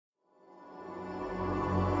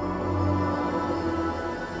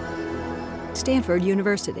Stanford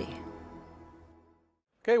University.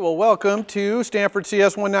 Okay, well, welcome to Stanford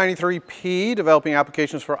CS 193P, Developing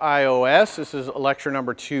Applications for iOS. This is lecture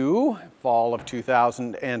number 2, fall of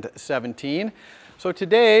 2017. So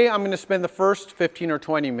today I'm going to spend the first 15 or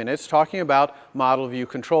 20 minutes talking about Model View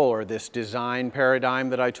Controller, this design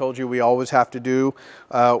paradigm that I told you we always have to do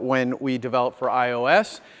when we develop for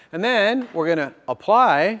iOS. And then we're going to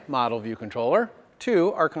apply Model View Controller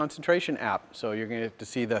to our concentration app. So you're going to get to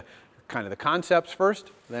see the kind of the concepts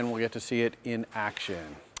first, then we'll get to see it in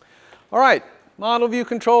action. All right, Model View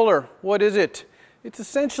Controller, what is it? It's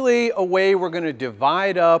essentially a way we're going to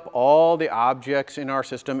divide up all the objects in our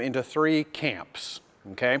system into 3 camps,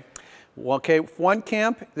 okay? One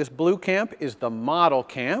camp, this blue camp, is the model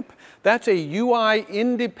camp. That's a UI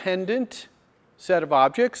independent set of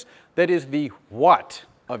objects that is the what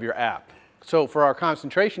of your app. So for our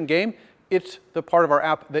concentration game, it's the part of our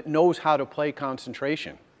app that knows how to play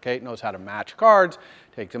concentration. Okay, it knows how to match cards,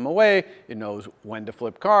 take them away, it knows when to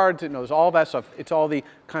flip cards, it knows all that stuff. It's all the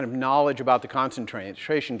kind of knowledge about the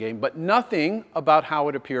concentration game, but nothing about how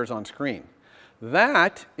it appears on screen.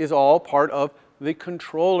 That is all part of the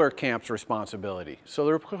controller camp's responsibility. So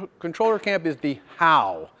the controller camp is the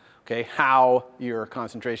how, okay, how your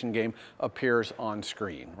concentration game appears on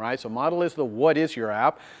screen, right? So model is the what is your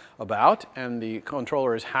app about, and the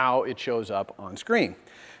controller is how it shows up on screen.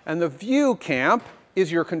 And the view camp is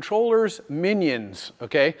your controller's minions,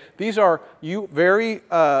 okay? These are very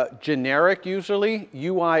generic, usually,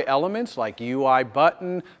 UI elements like UI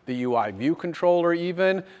button, the UI view controller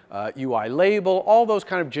even, UI label, all those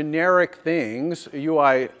kind of generic things,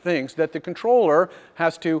 UI things that the controller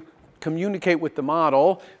has to communicate with the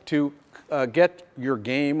model to get your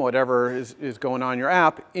game, whatever is going on in your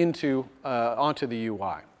app, onto the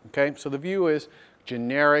UI, okay? So the view is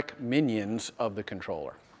generic minions of the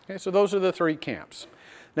controller. Okay, so those are the 3 camps.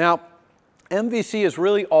 Now, MVC is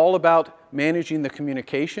really all about managing the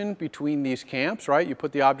communication between these camps, right? You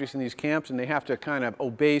put the objects in these camps and they have to kind of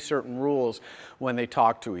obey certain rules when they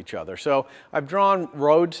talk to each other. So I've drawn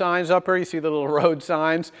road signs up here. You see the little road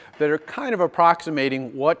signs that are kind of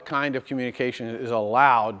approximating what kind of communication is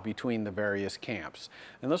allowed between the various camps.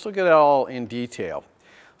 And let's look at it all in detail.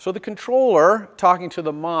 So the controller talking to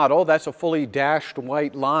the model, that's a fully dashed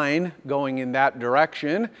white line going in that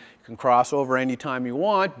direction. You can cross over anytime you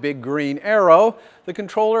want, big green arrow. The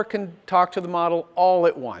controller can talk to the model all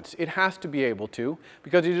at once. It has to be able to,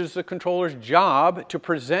 because it is the controller's job to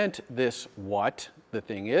present this what the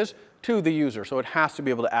thing is to the user. So it has to be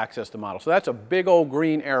able to access the model. So that's a big old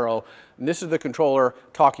green arrow, and this is the controller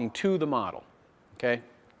talking to the model, okay?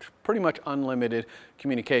 Pretty much unlimited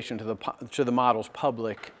communication to the model's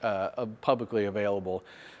publicly available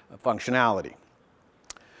functionality.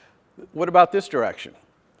 What about this direction?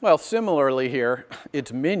 Well, similarly here,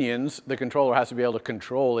 its minions, the controller has to be able to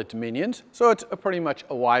control its minions. So it's pretty much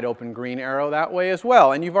a wide open green arrow that way as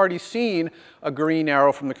well. And you've already seen a green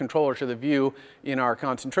arrow from the controller to the view in our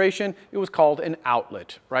concentration. It was called an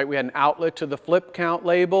outlet, right? We had an outlet to the flip count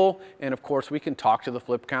label. And of course, we can talk to the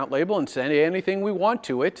flip count label and send anything we want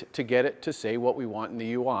to it to get it to say what we want in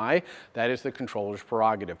the UI. That is the controller's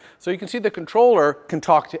prerogative. So you can see the controller can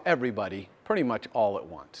talk to everybody pretty much all at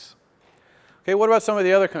once. Okay, what about some of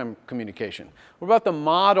the other kind of communication? What about the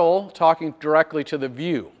model talking directly to the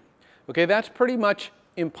view? Okay, that's pretty much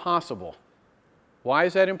impossible. Why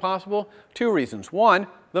is that impossible? 2 reasons. One,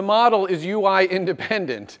 the model is UI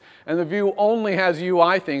independent, and the view only has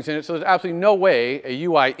UI things in it, so there's absolutely no way a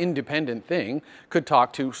UI independent thing could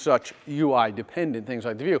talk to such UI dependent things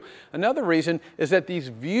like the view. Another reason is that these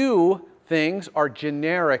view things are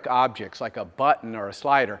generic objects like a button or a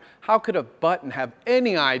slider. How could a button have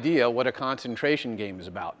any idea what a concentration game is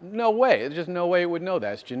about? No way. There's just no way it would know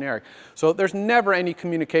that. It's generic. So there's never any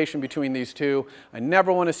communication between these two. I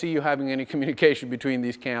never want to see you having any communication between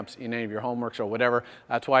these camps in any of your homeworks or whatever.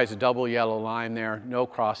 That's why it's a double yellow line there. No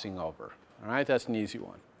crossing over. All right, that's an easy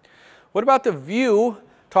one. What about the view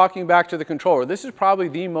talking back to the controller? This is probably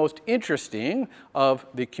the most interesting of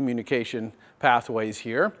the communication pathways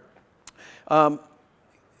here. The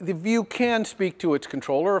view can speak to its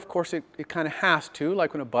controller. Of course, it kind of has to,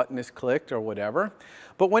 like when a button is clicked or whatever.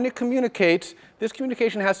 But when it communicates, this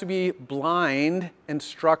communication has to be blind and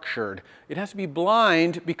structured. It has to be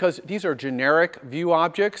blind because these are generic view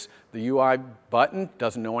objects. The UI button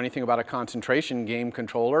doesn't know anything about a concentration game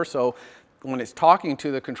controller, so when it's talking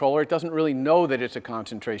to the controller, it doesn't really know that it's a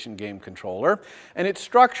concentration game controller. And it's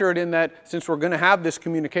structured in that since we're going to have this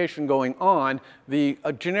communication going on,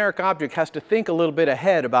 a generic object has to think a little bit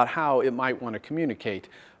ahead about how it might want to communicate.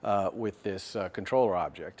 with this controller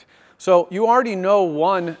object. So you already know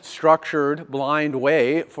one structured blind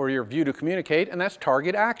way for your view to communicate, and that's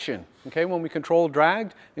target action. Okay, when we control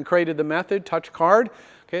dragged and created the method touch card,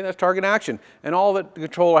 okay, that's target action. And all that the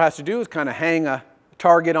controller has to do is kind of hang a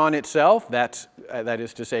target on itself. That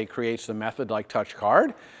is to say, creates the method like touch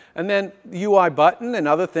card. And then the UI button and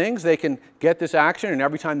other things, they can get this action, and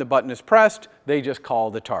every time the button is pressed, they just call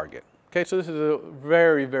the target. Okay, so this is a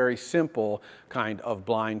very, very simple kind of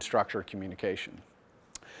blind structured communication.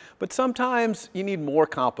 But sometimes you need more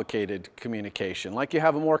complicated communication, like you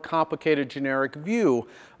have a more complicated generic view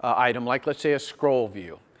item, like let's say a scroll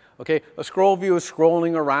view. Okay, a scroll view is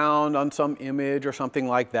scrolling around on some image or something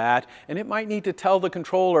like that, and it might need to tell the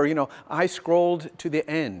controller, you know, I scrolled to the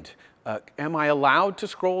end. Am I allowed to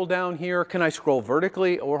scroll down here? Can I scroll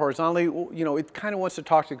vertically or horizontally? You know, it kind of wants to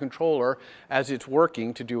talk to the controller as it's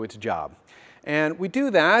working to do its job. And we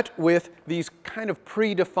do that with these kind of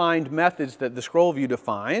predefined methods that the scroll view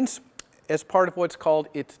defines as part of what's called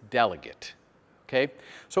its delegate. Okay?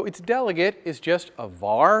 So its delegate is just a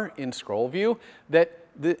var in scroll view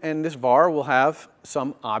and this var will have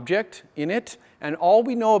some object in it, and all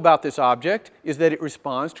we know about this object is that it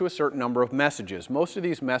responds to a certain number of messages. Most of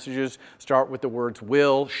these messages start with the words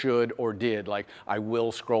will, should, or did, like I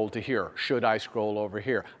will scroll to here, should I scroll over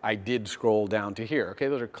here, I did scroll down to here. Okay,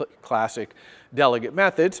 those are classic delegate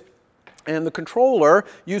methods. And the controller,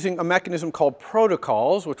 using a mechanism called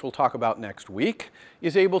protocols, which we'll talk about next week,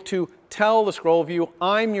 is able to tell the scroll view,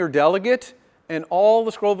 I'm your delegate, and all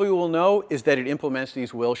the scroll view will know is that it implements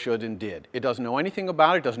these will, should, and did. It doesn't know anything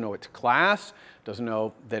about it, doesn't know its class, doesn't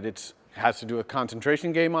know that it has to do a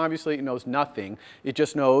concentration game, obviously. It knows nothing. It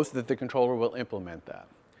just knows that the controller will implement that.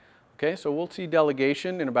 Okay, so we'll see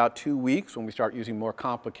delegation in about 2 weeks when we start using more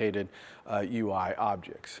complicated UI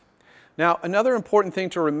objects. Now, another important thing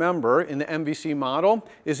to remember in the MVC model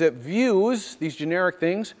is that views, these generic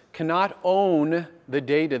things, cannot own the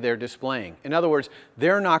data they're displaying. In other words,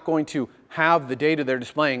 they're not going to have the data they're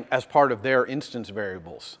displaying as part of their instance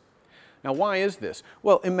variables. Now, why is this?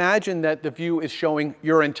 Well, imagine that the view is showing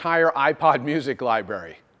your entire iPod music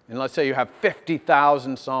library. And let's say you have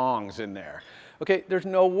 50,000 songs in there. Okay, there's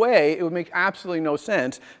no way, it would make absolutely no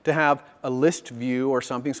sense to have a list view or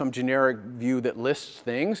something, some generic view that lists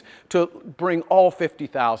things, to bring all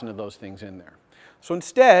 50,000 of those things in there. So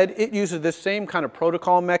instead, it uses this same kind of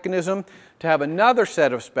protocol mechanism to have another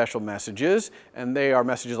set of special messages, and they are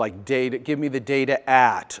messages like data, give me the data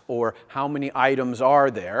at, or how many items are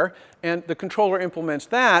there. And the controller implements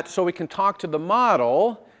that so we can talk to the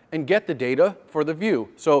model and get the data for the view.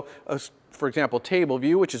 So for example, table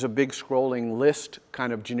view, which is a big scrolling list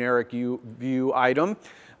kind of generic view item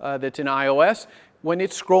that's in iOS. When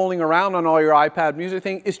it's scrolling around on all your iPad music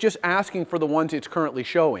thing, it's just asking for the ones it's currently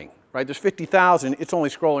showing. Right? There's 50,000, it's only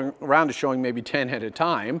scrolling around to showing maybe 10 at a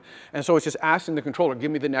time. And so it's just asking the controller, give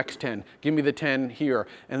me the next 10, give me the 10 here.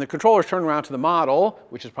 And the controller's turning around to the model,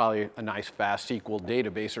 which is probably a nice fast SQL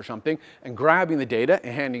database or something, and grabbing the data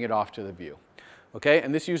and handing it off to the view. Okay,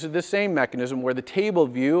 and this uses this same mechanism where the table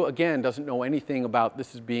view, again, doesn't know anything about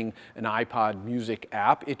this as being an iPod music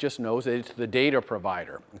app. It just knows that it's the data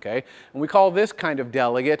provider. Okay, and we call this kind of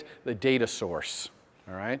delegate the data source.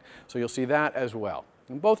 All right, so you'll see that as well.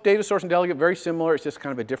 And both data source and delegate, very similar. It's just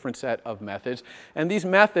kind of a different set of methods. And these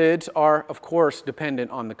methods are, of course,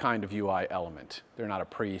 dependent on the kind of UI element. They're not a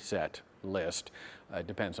preset list. It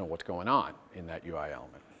depends on what's going on in that UI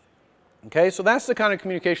element. Okay, so that's the kind of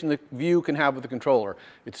communication the view can have with the controller.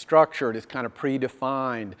 It's structured, it's kind of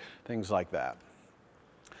predefined, things like that.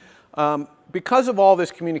 Because of all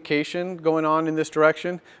this communication going on in this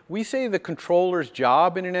direction, we say the controller's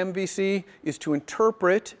job in an MVC is to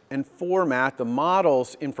interpret and format the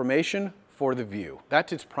model's information for the view.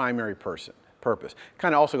 That's its primary purpose.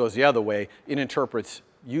 Kind of also goes the other way. It interprets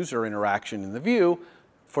user interaction in the view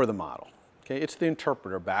for the model. Okay, it's the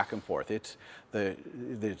interpreter back and forth. It's the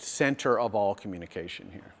center of all communication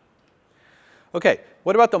here. Okay,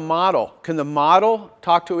 what about the model? Can the model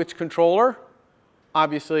talk to its controller?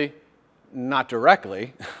 Obviously, not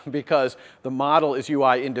directly, because the model is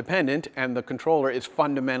UI independent and the controller is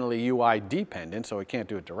fundamentally UI dependent, so it can't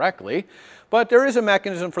do it directly. But there is a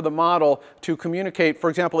mechanism for the model to communicate, for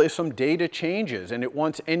example, if some data changes and it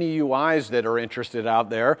wants any UIs that are interested out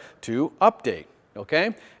there to update.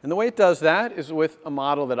 Okay? And the way it does that is with a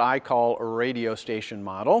model that I call a radio station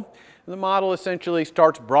model. And the model essentially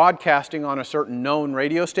starts broadcasting on a certain known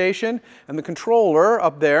radio station, and the controller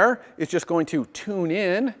up there is just going to tune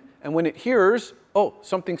in, and when it hears, oh,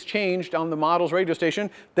 something's changed on the model's radio station,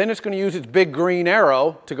 then it's going to use its big green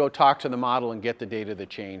arrow to go talk to the model and get the data that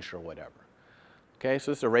changed or whatever. Okay,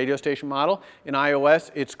 so this is a radio station model. In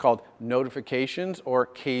iOS, it's called notifications or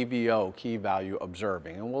KVO, key value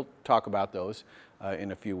observing. And we'll talk about those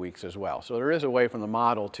in a few weeks as well. So there is a way from the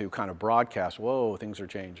model to kind of broadcast, whoa, things are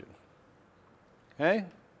changing. Okay?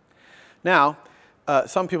 Now,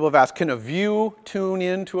 some people have asked, can a view tune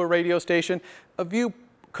into a radio station? A view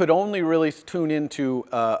could only really tune into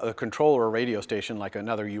a controller or radio station like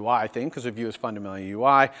another UI thing, because a view is fundamentally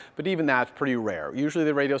UI, but even that's pretty rare. Usually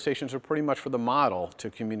the radio stations are pretty much for the model to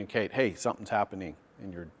communicate, hey, something's happening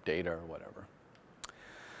in your data or whatever.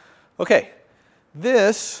 Okay,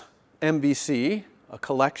 this MVC, a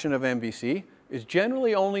collection of MVC, is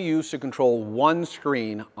generally only used to control one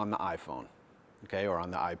screen on the iPhone. Okay, or on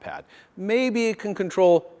the iPad. Maybe it can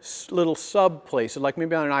control little sub-places, like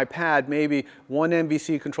maybe on an iPad, maybe one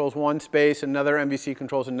MVC controls one space, another MVC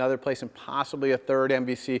controls another place, and possibly a third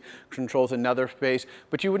MVC controls another space.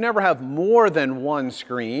 But you would never have more than one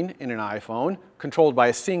screen in an iPhone controlled by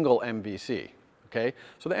a single MVC. Okay,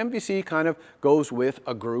 so the MVC kind of goes with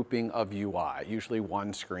a grouping of UI, usually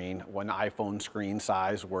one screen, one iPhone screen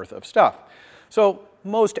size worth of stuff. So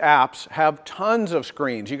most apps have tons of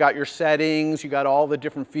screens. You got your settings, you got all the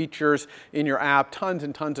different features in your app, tons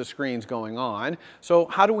and tons of screens going on. So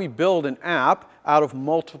how do we build an app out of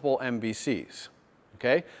multiple MVCs?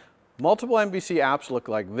 Okay, multiple MVC apps look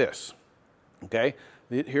like this. Okay,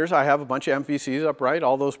 I have a bunch of MVCs up, right?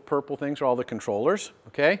 All those purple things are all the controllers.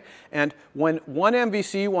 Okay, and when one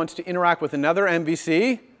MVC wants to interact with another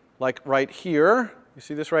MVC, like right here, you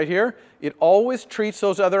see this right here? It always treats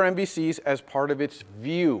those other MVCs as part of its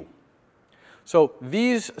view. So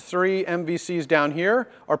these three MVCs down here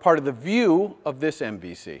are part of the view of this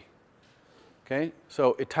MVC. Okay?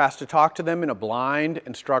 So it has to talk to them in a blind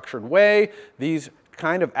and structured way. These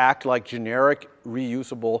kind of act like generic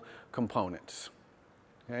reusable components.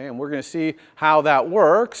 Okay? And we're going to see how that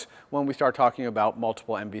works when we start talking about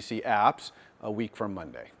multiple MVC apps a week from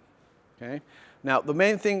Monday. Okay? Now, the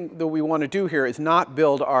main thing that we want to do here is not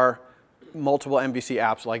build our multiple MVC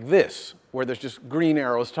apps like this, where there's just green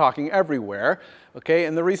arrows talking everywhere. Okay?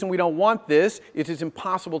 And the reason we don't want this is it's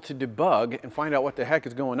impossible to debug and find out what the heck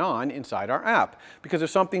is going on inside our app. Because if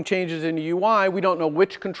something changes in the UI, we don't know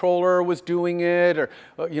which controller was doing it, or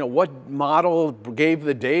what model gave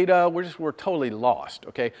the data. We're totally lost.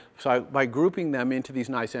 Okay? So by grouping them into these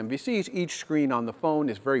nice MVCs, each screen on the phone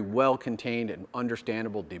is very well contained and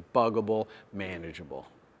understandable, debuggable, manageable.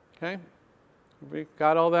 Okay? We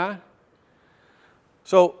got all that?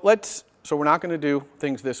 So we're not going to do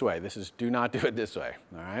things this way. Do not do it this way,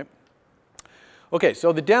 all right? Okay,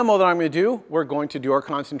 so the demo that I'm going to do, we're going to do our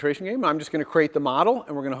concentration game. I'm just going to create the model,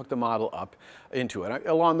 and we're going to hook the model up into it.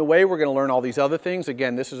 Along the way, we're going to learn all these other things.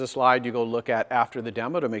 Again, this is a slide you go look at after the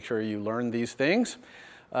demo to make sure you learn these things.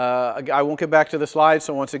 I won't get back to the slides,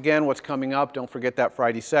 so once again, what's coming up, don't forget that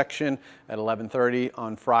Friday section at 11:30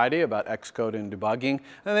 on Friday about Xcode and debugging.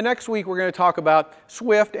 And the next week, we're going to talk about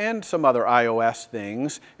Swift and some other iOS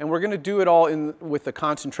things, and we're going to do it all with the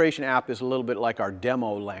concentration app is a little bit like our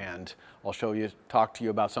demo land. I'll talk to you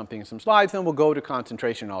about something in some slides, then we'll go to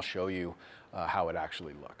concentration, and I'll show you how it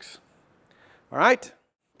actually looks. All right?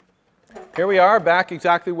 Here we are, back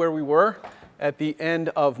exactly where we were at the end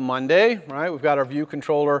of Monday, right? We've got our view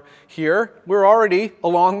controller here. We're already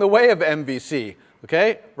along the way of MVC,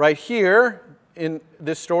 okay? Right here in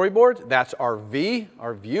this storyboard, that's our V,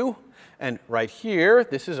 our view. And right here,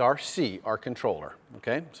 this is our C, our controller,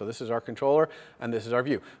 okay? So this is our controller, and this is our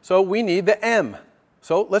view. So we need the M.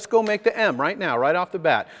 So let's go make the M right now, right off the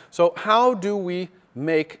bat. So how do we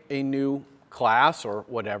make a new class or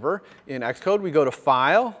whatever? In Xcode, we go to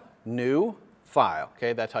File, New, File,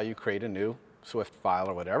 okay? That's how you create a new Swift file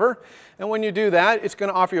or whatever. And when you do that, it's going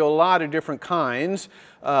to offer you a lot of different kinds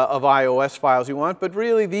of iOS files you want, but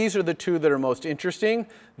really these are the two that are most interesting.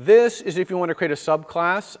 This is if you want to create a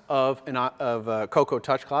subclass of a Cocoa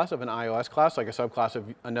Touch class, of an iOS class, like a subclass of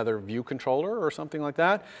another view controller or something like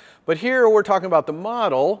that. But here we're talking about the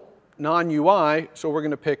model, non-UI, so we're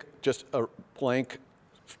going to pick just a blank,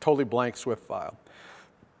 totally blank Swift file.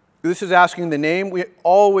 This is asking the name. We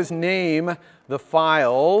always name the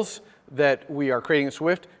files that we are creating in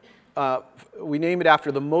Swift. We name it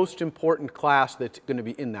after the most important class that's going to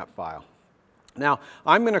be in that file. Now,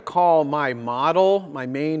 I'm going to call my model, my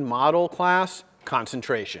main model class,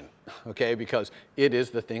 concentration, okay, because it is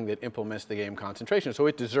the thing that implements the game concentration, so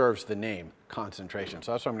it deserves the name concentration.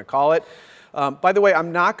 So that's what I'm going to call it. By the way,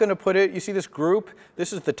 I'm not going to put it, you see this group?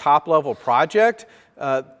 This is the top level project.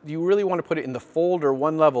 You really want to put it in the folder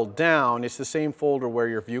one level down. It's the same folder where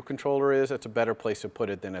your view controller is. That's a better place to put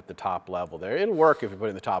it than at the top level there. It'll work if you put it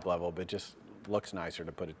in the top level, but it just looks nicer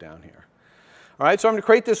to put it down here. All right, so I'm going to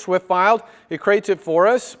create this Swift file. It creates it for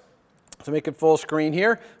us. So make it full screen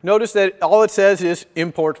here. Notice that all it says is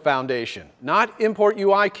import foundation, not import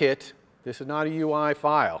UI kit. This is not a UI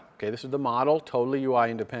file. Okay, this is the model, totally UI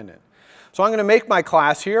independent. So I'm going to make my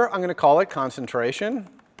class here. I'm going to call it concentration.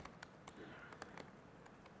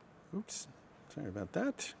 Oops, sorry about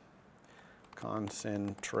that.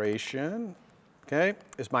 Concentration, okay,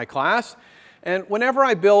 is my class. And whenever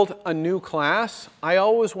I build a new class, I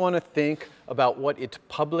always want to think about what its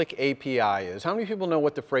public API is. How many people know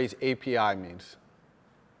what the phrase API means?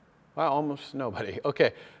 Well, almost nobody.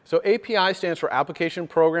 Okay, so API stands for Application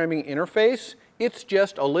Programming Interface. It's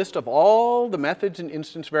just a list of all the methods and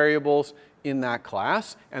instance variables in that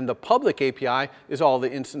class. And the public API is all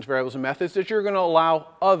the instance variables and methods that you're going to allow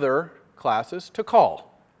other classes to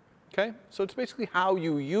call. Okay, so it's basically how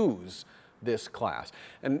you use this class.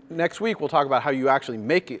 And next week we'll talk about how you actually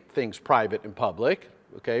make things private and public.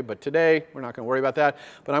 Okay, but today we're not going to worry about that.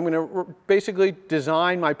 But I'm going to basically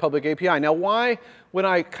design my public API. Now, why would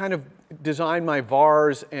I kind of design my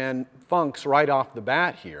vars and funcs right off the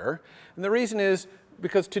bat here? And the reason is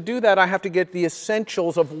because to do that I have to get the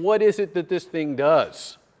essentials of what is it that this thing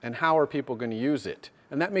does and how are people going to use it.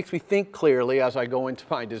 And that makes me think clearly as I go into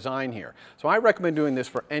my design here. So I recommend doing this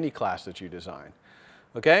for any class that you design.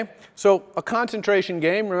 Okay, so a concentration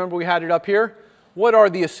game, remember we had it up here. What are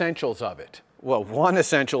the essentials of it? Well, one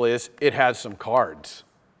essential is it has some cards,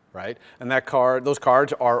 right? And those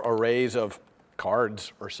cards are arrays of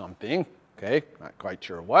cards or something, okay? Not quite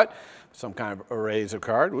sure what, some kind of arrays of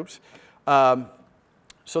cards, whoops.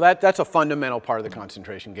 So that's a fundamental part of the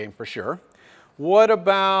concentration game for sure.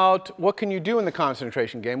 What can you do in the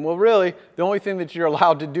concentration game? Well, really, the only thing that you're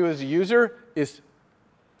allowed to do as a user is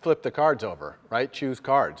flip the cards over, right? Choose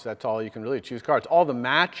cards. That's all you can really choose cards. All the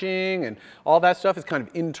matching and all that stuff is kind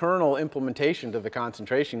of internal implementation to the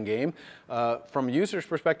concentration game. From a user's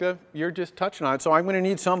perspective, you're just touching on it. So I'm going to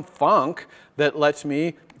need some func that lets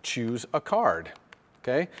me choose a card,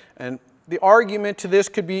 okay? And the argument to this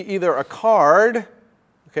could be either a card,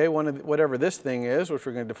 okay, whatever this thing is, which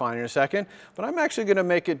we're going to define in a second, but I'm actually going to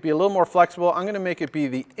make it be a little more flexible. I'm going to make it be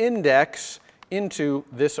the index into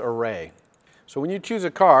this array. So when you choose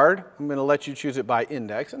a card, I'm going to let you choose it by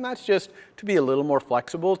index, and that's just to be a little more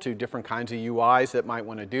flexible to different kinds of UIs that might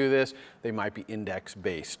want to do this. They might be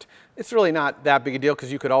index-based. It's really not that big a deal because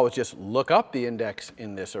you could always just look up the index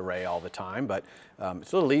in this array all the time, but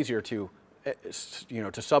it's a little easier to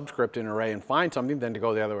to subscript an array and find something than to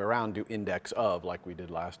go the other way around and do index of like we did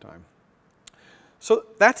last time. So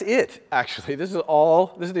that's it, actually. This is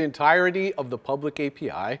the entirety of the public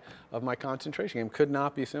API of my concentration game. Could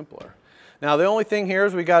not be simpler. Now, the only thing here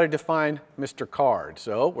is we got to define Mr. Card.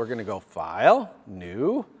 So we're going to go File,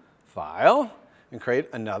 New, File, and create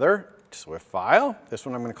another Swift file. This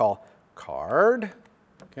one I'm going to call Card.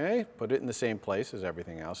 Okay, put it in the same place as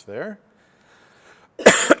everything else there.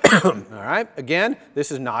 All right, again,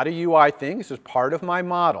 this is not a UI thing. This is part of my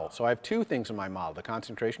model. So I have two things in my model, the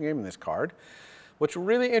concentration game and this card. What's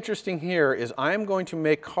really interesting here is I'm going to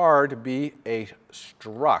make card be a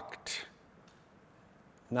struct,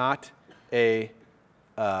 not a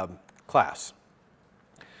class.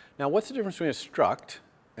 Now, what's the difference between a struct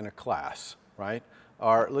and a class, right?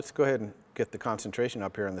 Let's go ahead and get the concentration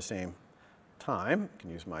up here in the same time. I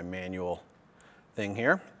can use my manual thing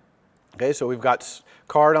here. Okay, so we've got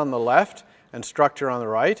card on the left and structure on the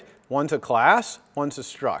right. One's a class, one's a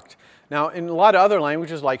struct. Now, in a lot of other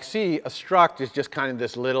languages like C, a struct is just kind of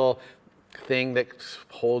this little thing that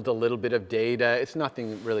holds a little bit of data. It's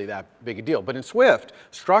nothing really that big a deal. But in Swift,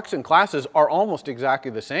 structs and classes are almost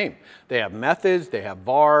exactly the same. They have methods, they have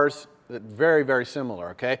vars, very, very similar,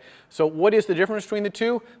 okay? So what is the difference between the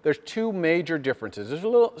two? There's two major differences.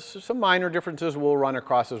 There's some minor differences we'll run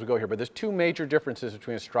across as we go here, but there's two major differences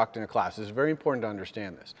between a struct and a class. It's very important to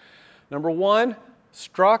understand this. Number one,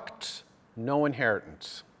 structs, no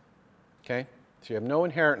inheritance, okay? So you have no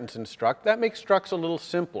inheritance in struct. That makes structs a little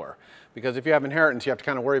simpler because if you have inheritance, you have to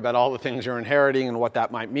kind of worry about all the things you're inheriting and what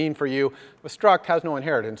that might mean for you. A struct has no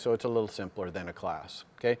inheritance, so it's a little simpler than a class.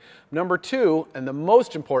 Okay? Number two, and the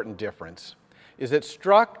most important difference, is that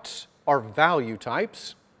structs are value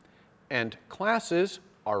types and classes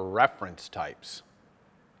are reference types.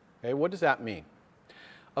 Okay? What does that mean?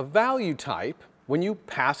 A value type, when you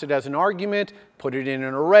pass it as an argument, put it in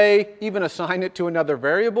an array, even assign it to another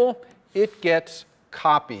variable, it gets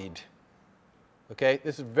copied. Okay,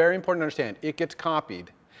 this is very important to understand. It gets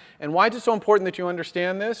copied. And why is it so important that you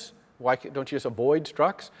understand this? Why don't you just avoid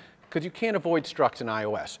structs? Because you can't avoid structs in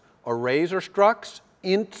iOS. Arrays are structs,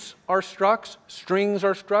 Ints are structs, strings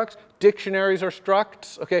are structs, dictionaries are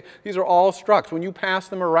structs, okay? These are all structs. When you pass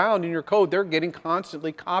them around in your code, they're getting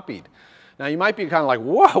constantly copied. Now you might be kind of like,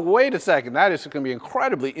 whoa, wait a second, that is going to be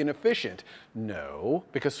incredibly inefficient. No,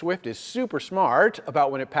 because Swift is super smart about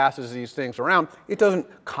when it passes these things around. It doesn't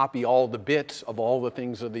copy all the bits of all the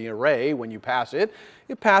things of the array when you pass it.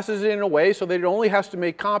 It passes it in a way so that it only has to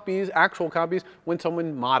make copies, actual copies, when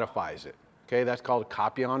someone modifies it. Okay, that's called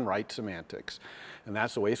copy on write semantics. And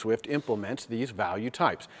that's the way Swift implements these value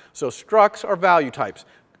types. So structs are value types.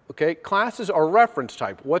 Okay, classes are reference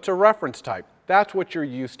type. What's a reference type? That's what you're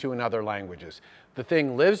used to in other languages. The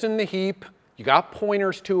thing lives in the heap, you got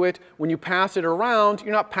pointers to it. When you pass it around,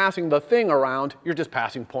 you're not passing the thing around, you're just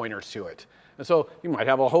passing pointers to it. And so you might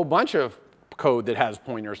have a whole bunch of code that has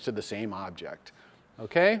pointers to the same object.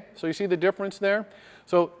 Okay, so you see the difference there?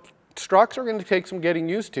 So structs are going to take some getting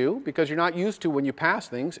used to because you're not used to when you pass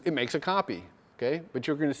things, it makes a copy. Okay? But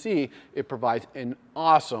you're going to see it provides an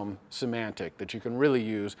awesome semantic that you can really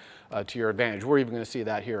use to your advantage. We're even going to see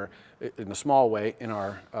that here in a small way in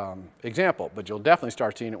our example, but you'll definitely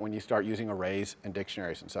start seeing it when you start using arrays and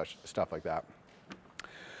dictionaries and such stuff like that.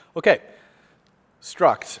 Okay,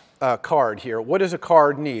 struct card here. What does a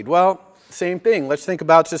card need? Well, same thing. Let's think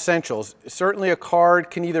about its essentials. Certainly a card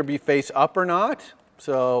can either be face up or not.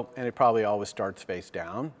 So, and it probably always starts face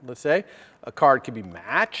down, let's say. A card can be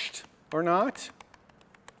matched or not.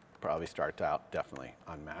 Probably starts out definitely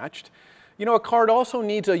unmatched. You know, a card also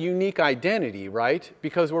needs a unique identity, right?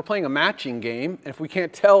 Because we're playing a matching game, and if we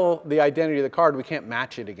can't tell the identity of the card, we can't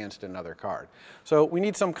match it against another card. So we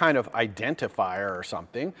need some kind of identifier or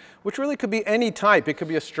something, which really could be any type. It could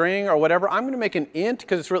be a string or whatever. I'm going to make an int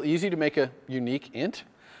because it's real easy to make a unique int.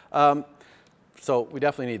 So we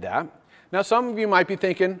definitely need that. Now some of you might be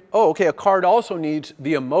thinking, oh, okay, a card also needs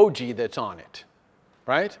the emoji that's on it,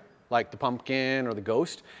 right? Like the pumpkin or the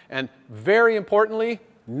ghost. And very importantly,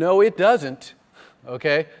 no, it doesn't.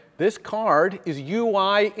 Okay? This card is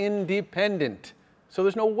UI independent. So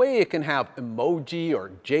there's no way it can have emoji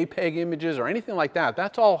or JPEG images or anything like that.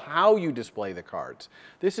 That's all how you display the cards.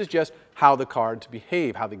 This is just how the cards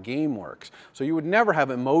behave, how the game works. So you would never have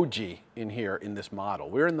emoji in here in this model.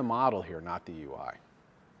 We're in the model here, not the UI.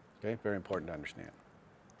 Okay? Very important to understand.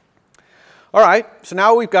 All right, so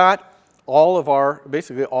now we've got all of our,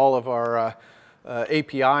 basically all of our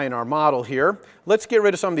API in our model here. Let's get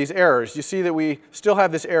rid of some of these errors. You see that we still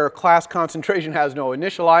have this error, class concentration has no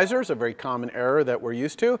initializers, a very common error that we're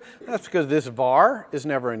used to. That's because this var is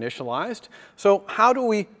never initialized. So how do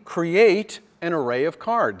we create an array of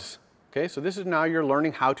cards? Okay, so this is now you're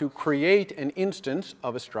learning how to create an instance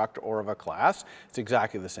of a struct or of a class. It's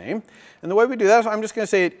exactly the same. And the way we do that is I'm just going to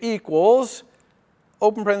say it equals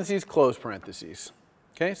open parentheses, close parentheses.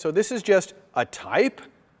 Okay, so this is just a type.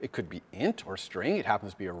 It could be int or string. It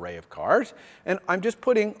happens to be an array of cards. And I'm just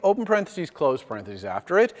putting open parentheses, close parentheses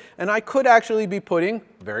after it. And I could actually be putting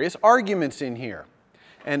various arguments in here.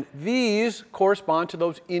 And these correspond to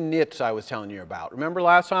those inits I was telling you about. Remember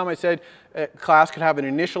last time I said a class could have an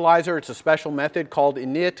initializer. It's a special method called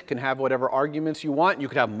init. Can have whatever arguments you want. You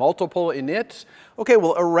could have multiple inits. Okay,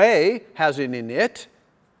 well, array has an init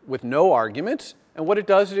with no arguments. And what it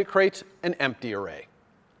does is it creates an empty array.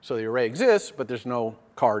 So the array exists, but there's no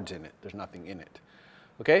cards in it. There's nothing in it.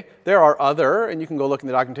 Okay? There are other, and you can go look in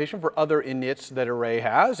the documentation for other inits that array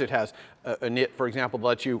has. It has a init, for example, that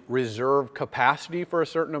lets you reserve capacity for a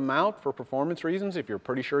certain amount for performance reasons. If you're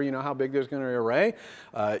pretty sure you know how big there's going to be an array,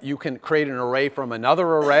 you can create an array from another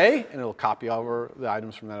array, and it'll copy over the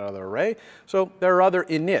items from that other array. So there are other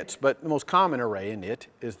inits, but the most common array init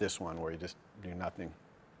is this one, where you just do nothing.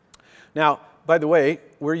 Now, by the way,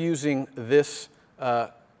 we're using this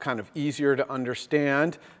kind of easier to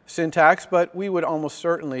understand syntax, but we would almost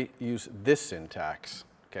certainly use this syntax,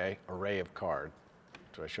 okay, array of card,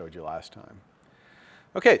 which I showed you last time.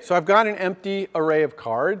 Okay, so I've got an empty array of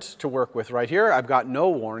cards to work with right here. I've got no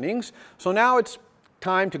warnings. So now it's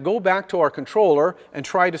time to go back to our controller and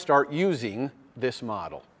try to start using this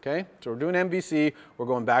model, okay? So we're doing MVC, we're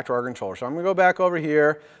going back to our controller. So I'm going to go back over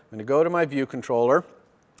here, I'm going to go to my view controller.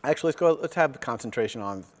 Actually, let's have the concentration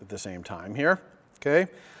on at the same time here,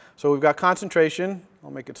 okay? So we've got concentration,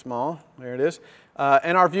 I'll make it small, there it is,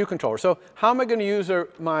 and our view controller. So how am I going to use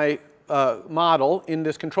my model in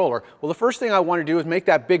this controller? Well, the first thing I want to do is make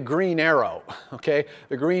that big green arrow, okay?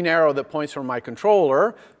 The green arrow that points from my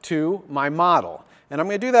controller to my model. And I'm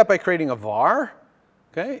going to do that by creating a var,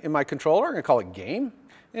 okay, in my controller. I'm going to call it game,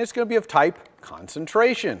 and it's going to be of type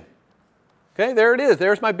concentration. Okay, there it is.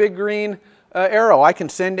 There's my big green arrow. I can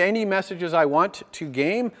send any messages I want to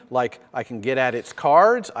game, like I can get at its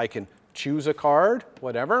cards, I can choose a card,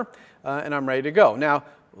 whatever. and I'm ready to go. Now,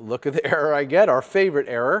 look at the error I get, our favorite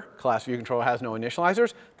error. Class view controller has no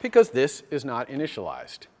initializers because this is not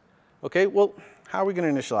initialized. Okay, well, how are we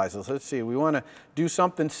going to initialize this? Let's see. We want to do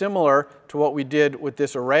something similar to what we did with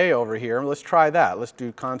this array over here. Let's try that. Let's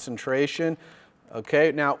do concentration.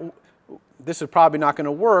 Okay, now this is probably not going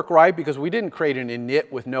to work, right? Because we didn't create an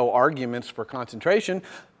init with no arguments for concentration,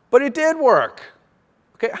 but it did work.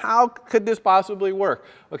 Okay, how could this possibly work?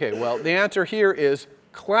 Okay, well, the answer here is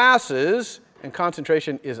classes, and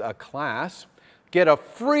concentration is a class, get a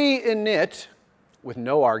free init with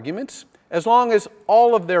no arguments, as long as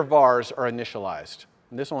all of their vars are initialized.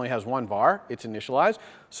 And this only has one var, it's initialized.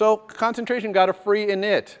 So concentration got a free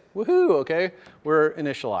init. Woohoo, okay, we're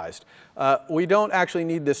initialized. We don't actually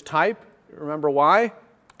need this type. Remember why?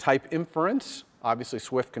 Type inference. Obviously,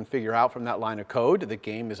 Swift can figure out from that line of code the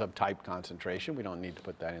game is of type concentration. We don't need to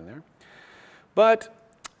put that in there. But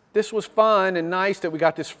this was fun and nice that we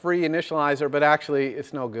got this free initializer, but actually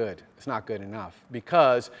it's no good. It's not good enough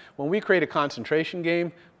because when we create a concentration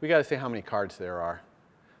game, we got to say how many cards there are.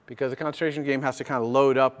 Because the concentration game has to kind of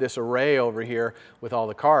load up this array over here with all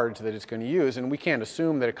the cards that it's going to use. And we can't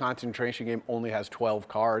assume that a concentration game only has 12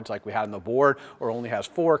 cards like we had on the board, or only has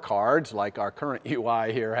 4 cards like our current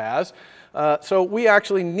UI here has. So we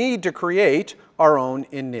actually need to create our own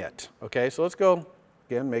init. Okay, so let's go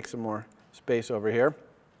again, make some more space over here,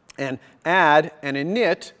 and add an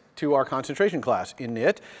init to our concentration class,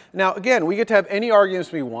 init. Now again, we get to have any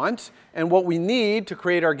arguments we want, and what we need to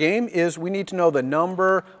create our game is we need to know the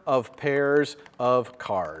number of pairs of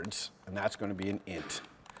cards, and that's going to be an int.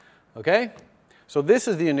 Okay? So this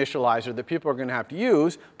is the initializer that people are going to have to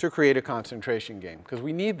use to create a concentration game, because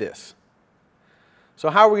we need this.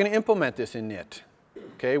 So how are we going to implement this init?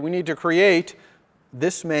 Okay, we need to create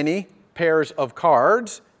this many pairs of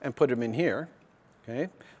cards and put them in here. Okay,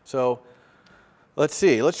 so let's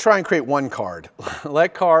see. Let's try and create one card.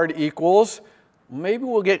 Let card equals, maybe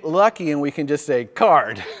we'll get lucky and we can just say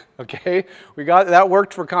card. Okay, we got that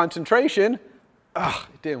worked for concentration. Ugh,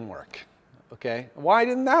 it didn't work. Okay, why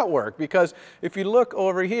didn't that work? Because if you look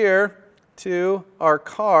over here to our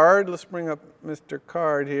card, let's bring up Mr.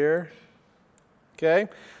 Card here. Okay,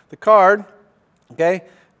 the card. Okay,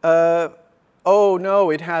 oh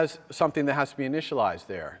no, it has something that has to be initialized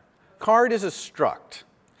there. Card is a struct.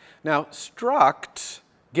 Now, structs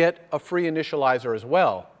get a free initializer as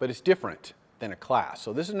well, but it's different than a class.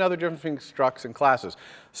 So this is another difference between structs and classes.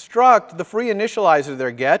 Struct, the free initializer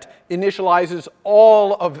they get, initializes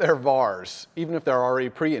all of their vars, even if they're already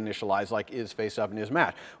pre-initialized, like is face up and is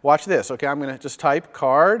match. Watch this. Okay, I'm going to just type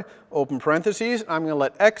card, open parentheses. I'm going to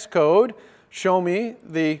let Xcode show me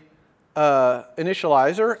the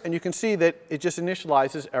initializer, and you can see that it just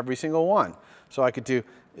initializes every single one. So I could do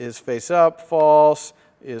is face up, false,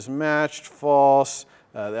 is matched, false.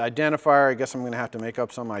 The identifier, I guess I'm going to have to make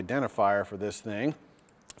up some identifier for this thing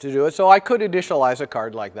to do it. So I could initialize a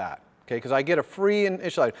card like that, okay, because I get a free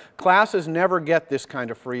initializer. Classes never get this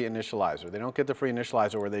kind of free initializer. They don't get the free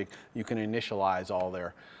initializer where you can initialize all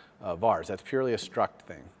their vars. That's purely a struct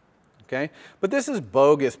thing. Okay? But this is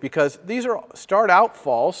bogus because these start out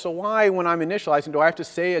false, so why, when I'm initializing, do I have to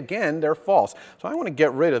say again they're false? So I want to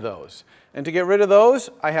get rid of those. And to get rid of those,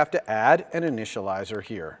 I have to add an initializer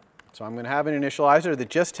here. So I'm going to have an initializer that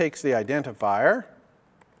just takes the identifier,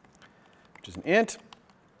 which is an int,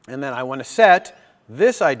 and then I want to set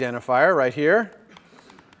this identifier right here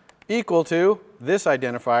equal to this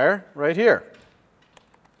identifier right here.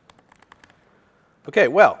 Okay,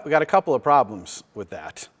 well, we got a couple of problems with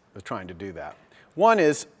that. With trying to do that. One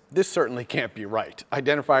is, this certainly can't be right.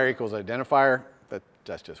 Identifier equals identifier,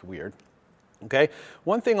 that's just weird. Okay?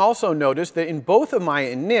 One thing also notice that in both of my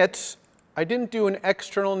inits, I didn't do an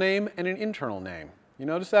external name and an internal name. You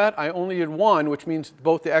notice that? I only did one, which means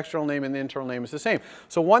both the external name and the internal name is the same.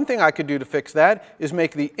 So one thing I could do to fix that is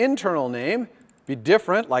make the internal name be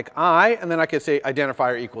different, like I, and then I could say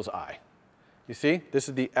identifier equals I. You see? This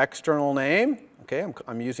is the external name. Okay,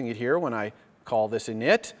 I'm using it here when I call this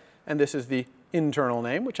init, and this is the internal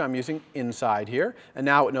name, which I'm using inside here, and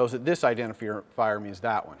now it knows that this identifier means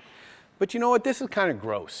that one. But you know what? This is kind of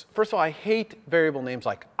gross. First of all, I hate variable names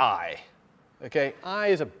like I. Okay, I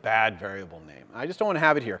is a bad variable name. I just don't want to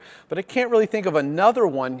have it here. But I can't really think of another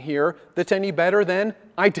one here that's any better than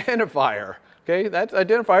identifier. Okay, that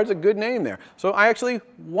identifier is a good name there. So I actually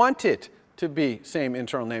want it to be same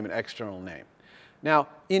internal name and external name. Now,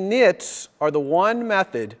 inits are the one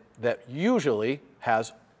method that usually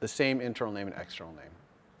has the same internal name and external name.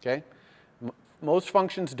 Okay? Most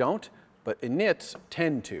functions don't, but inits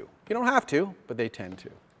tend to. You don't have to, but they tend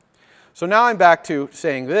to. So now I'm back to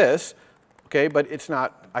saying this, okay, but it's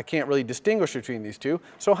not I can't really distinguish between these two.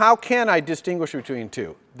 So how can I distinguish between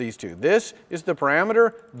these two? This is the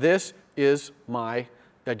parameter. This is my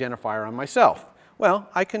identifier on myself. Well,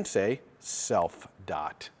 I can say self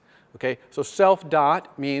dot. Okay, so self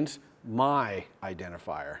dot means my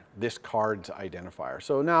identifier, this card's identifier.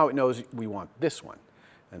 So now it knows we want this one.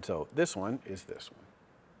 And so this one is this one.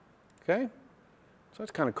 Okay? So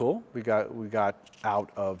that's kind of cool. We got out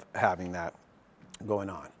of having that going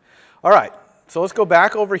on. All right, so let's go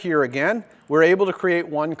back over here again. We're able to create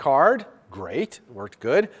one card. Great, worked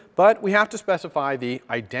good. But we have to specify the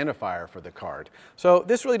identifier for the card. So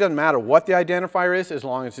this really doesn't matter what the identifier is as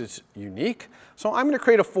long as it's unique. So I'm going to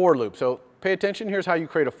create a for loop. So pay attention, here's how you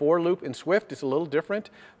create a for loop in Swift. It's a little different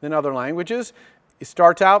than other languages. It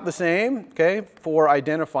starts out the same, okay, for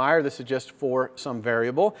identifier. This is just for some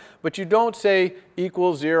variable. But you don't say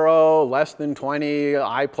equals 0, less than 20,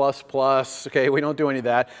 I++, okay, we don't do any of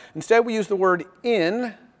that. Instead, we use the word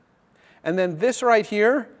in, and then this right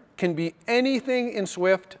here can be anything in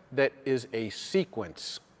Swift that is a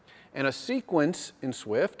sequence. And a sequence in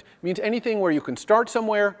Swift means anything where you can start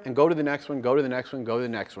somewhere and go to the next one, go to the next one, go to the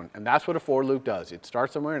next one. And that's what a for loop does. It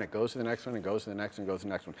starts somewhere and it goes to the next one, and goes to the next one, goes to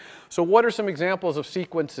the next one. So what are some examples of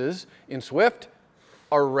sequences in Swift?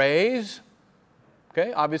 Arrays.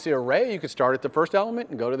 Okay, obviously array, you could start at the first element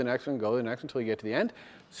and go to the next one, go to the next one until you get to the end.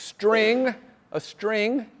 String. A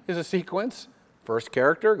string is a sequence. First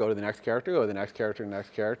character, go to the next character, go to the next character,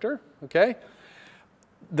 next character. Okay?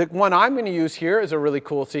 The one I'm going to use here is a really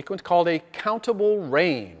cool sequence called a countable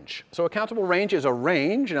range. So a countable range is a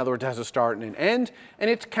range, in other words, it has a start and an end, and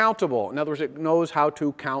it's countable. In other words, it knows how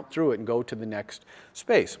to count through it and go to the next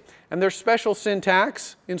space. And there's special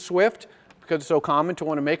syntax in Swift because it's so common to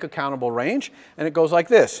want to make a countable range, and it goes like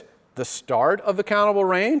this. The start of the countable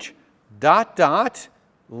range, dot, dot,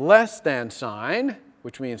 less than sign,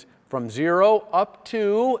 which means from 0 up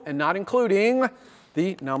to, and not including,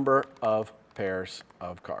 the number of pairs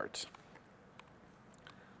of cards.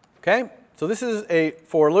 Okay, so this is a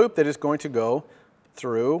for loop that is going to go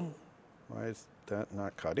through. Why is that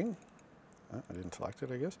not cutting? I didn't select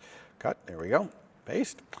it, I guess. Cut, there we go,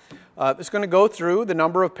 paste. It's going to go through the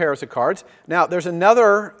number of pairs of cards. Now, there's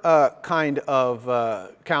another kind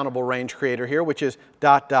of countable range creator here, which is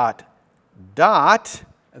dot, dot, dot.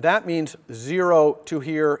 That means 0 to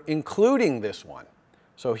here, including this one.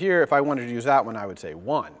 So here, if I wanted to use that one, I would say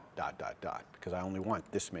 1, dot, dot, dot, because I only want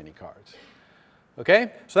this many cards.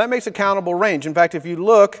 Okay? So that makes a countable range. In fact, if you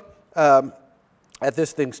look at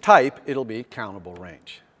this thing's type, it'll be countable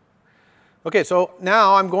range. Okay, so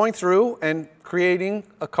now I'm going through and creating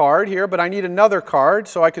a card here, but I need another card.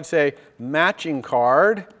 So I could say matching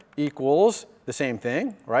card equals the same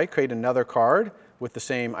thing, right? Create another card with the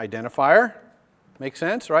same identifier. Makes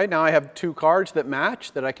sense, right? Now I have 2 cards that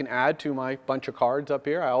match that I can add to my bunch of cards up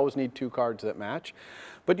here. I always need 2 cards that match.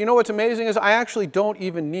 But you know what's amazing is I actually don't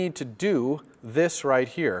even need to do this right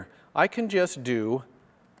here. I can just do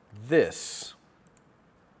this.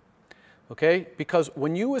 Okay? Because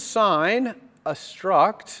when you assign a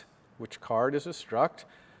struct, which card is a struct,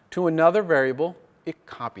 to another variable, it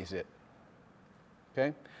copies it.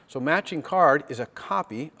 Okay? So matching card is a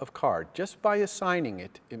copy of card. Just by assigning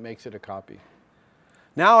it, it makes it a copy.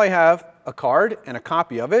 Now I have a card and a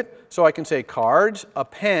copy of it, so I can say cards,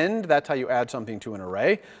 append, that's how you add something to an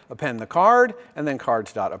array, append the card, and then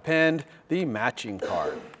cards.append the matching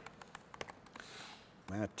card.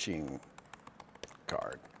 Matching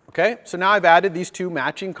card. Okay, so now I've added these 2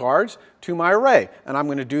 matching cards to my array, and I'm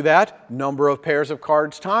going to do that number of pairs of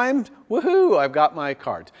cards times. Woohoo, I've got my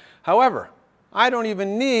cards. However, I don't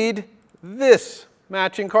even need this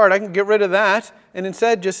matching card. I can get rid of that and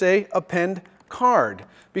instead just say append card,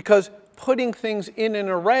 because putting things in an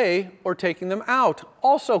array or taking them out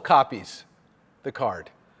also copies the card.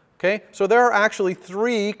 Okay, so there are actually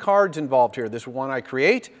 3 cards involved here. This one I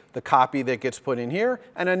create, the copy that gets put in here,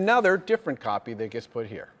 and another different copy that gets put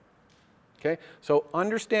here. Okay, so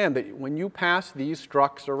understand that when you pass these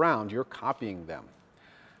structs around, you're copying them.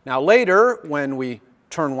 Now later, when we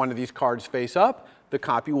turn one of these cards face up, the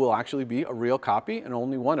copy will actually be a real copy and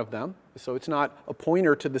only one of them. So it's not a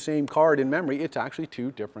pointer to the same card in memory, it's actually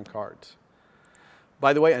 2 different cards.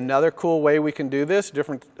 By the way, another cool way we can do this,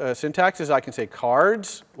 different syntax, is I can say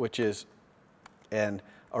cards, which is an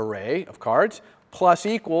array of cards, plus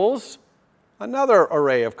equals another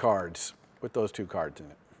array of cards with those 2 cards in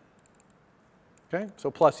it. Okay,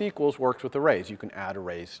 so plus equals works with arrays. You can add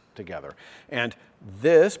arrays together. And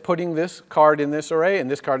this, putting this card in this array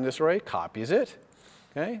and this card in this array, copies it.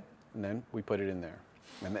 Okay, and then we put it in there.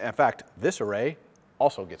 And in fact, this array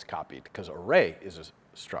also gets copied because array is a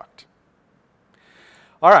struct.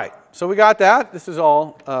 All right, so we got that. This is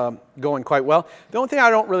all going quite well. The only thing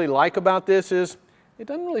I don't really like about this is it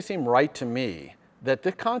doesn't really seem right to me that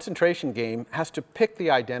the concentration game has to pick the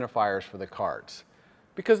identifiers for the cards.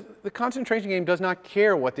 Because the concentration game does not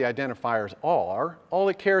care what the identifiers are. All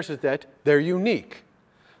it cares is that they're unique.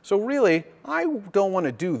 So really, I don't want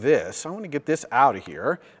to do this. I want to get this out of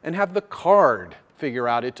here and have the card figure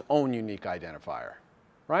out its own unique identifier,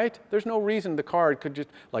 right? There's no reason the card could just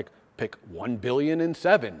like pick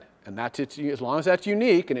 1,000,000,007, and that's its, as long as that's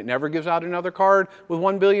unique and it never gives out another card with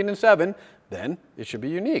 1,000,000,007, then it should be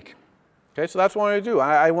unique. Okay, so that's what I want to do.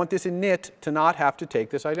 I want this init to not have to take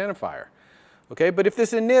this identifier. Okay, but if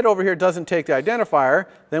this init over here doesn't take the identifier,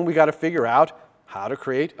 then we got to figure out how to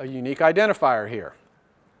create a unique identifier here.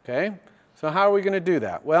 Okay, so how are we going to do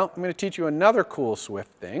that? Well, I'm going to teach you another cool Swift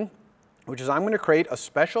thing, which is I'm going to create a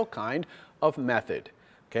special kind of method.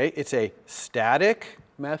 Okay, it's a static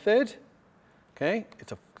method. Okay,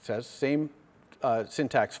 it says same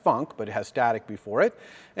syntax func, but it has static before it,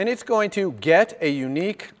 and it's going to get a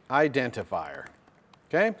unique identifier.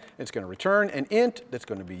 Okay, it's going to return an int that's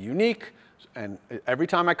going to be unique. And every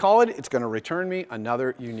time I call it, it's going to return me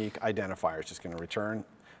another unique identifier. It's just going to return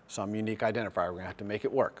some unique identifier. We're going to have to make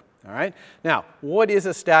it work. All right? Now, what is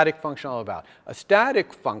a static function all about? A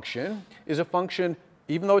static function is a function,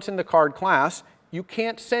 even though it's in the card class, you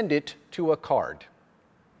can't send it to a card.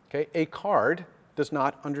 Okay? A card does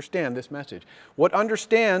not understand this message. What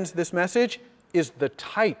understands this message is the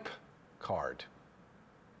type card.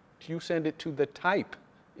 You send it to the type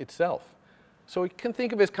itself. So you can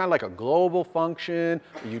think of it as kind of like a global function,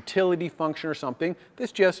 a utility function or something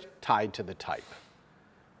that's just tied to the type.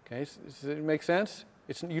 Okay, does it make sense?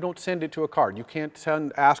 You don't send it to a card. You can't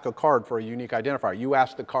ask a card for a unique identifier. You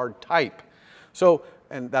ask the card type. So,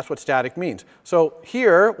 and that's what static means. So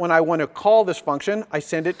here, when I want to call this function, I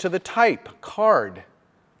send it to the type card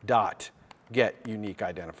dot get unique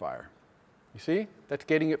identifier. You see? That's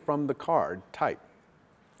getting it from the card type.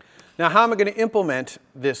 Now, how am I going to implement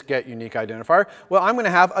this get unique identifier? Well, I'm going to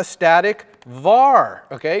have a static var,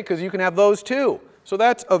 okay, because you can have those too. So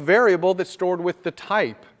that's a variable that's stored with the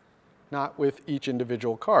type, not with each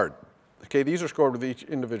individual card. Okay, these are stored with each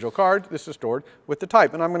individual card. This is stored with the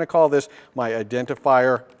type. And I'm going to call this my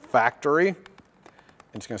identifier factory. And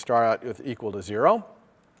it's going to start out with equal to 0.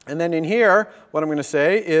 And then in here, what I'm going to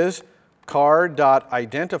say is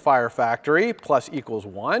card.identifier factory plus equals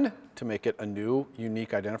 1. To make it a new unique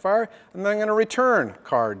identifier, and then I'm going to return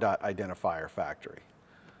card.identifier factory.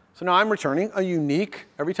 So now I'm returning a unique,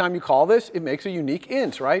 every time you call this, it makes a unique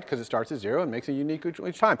int, right? Because it starts at 0 and makes a unique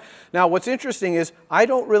each time. Now what's interesting is I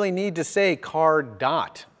don't really need to say card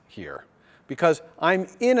dot here because I'm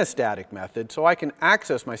in a static method, so I can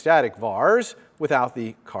access my static vars without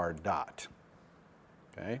the card dot.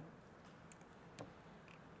 Okay?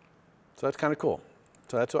 So that's kind of cool.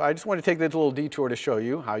 So that's what I just want to take this little detour to show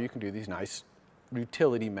you how you can do these nice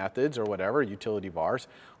utility methods or whatever, utility vars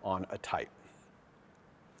on a type.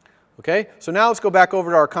 Okay, so now let's go back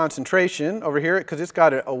over to our concentration over here because it's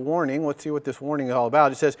got a warning. Let's see what this warning is all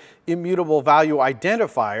about. It says immutable value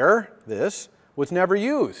identifier, this, was never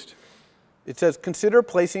used. It says consider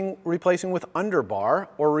replacing with underbar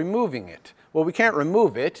or removing it. Well, we can't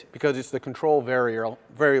remove it because it's the control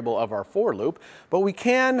variable of our for loop, but we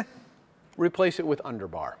can replace it with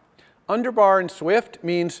underbar. Underbar in Swift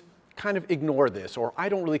means kind of ignore this, or I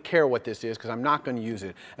don't really care what this is because I'm not going to use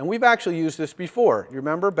it. And we've actually used this before. You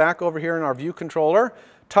remember back over here in our view controller,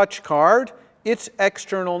 touch card, its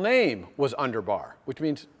external name was underbar, which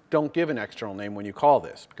means don't give an external name when you call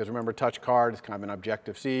this. Because remember, touch card is kind of an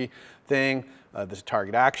Objective-C thing. This is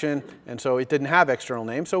target action. And so it didn't have external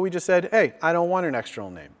name. So we just said, hey, I don't want an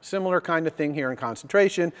external name. Similar kind of thing here in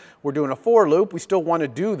concentration. We're doing a for loop. We still want to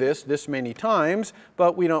do this many times.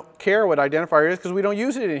 But we don't care what identifier it is because we don't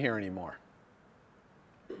use it in here anymore.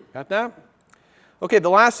 Got that? OK, the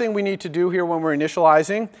last thing we need to do here when we're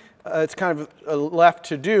initializing, it's kind of left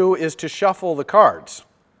to do, is to shuffle the cards.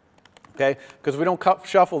 Okay? Because if we don't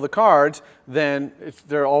shuffle the cards, then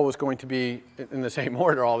they're always going to be in the same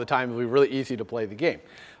order all the time. It'll be really easy to play the game.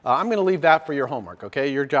 I'm going to leave that for your homework.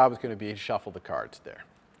 Okay? Your job is going to be to shuffle the cards there.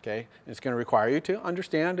 Okay? And it's going to require you to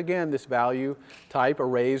understand, again, this value type,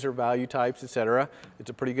 arrays or value types, etc. It's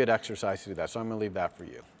a pretty good exercise to do that. So I'm going to leave that for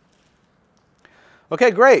you.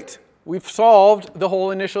 Okay, great. We've solved the whole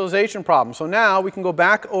initialization problem. So now we can go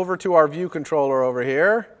back over to our view controller over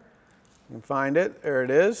here. You can find it. There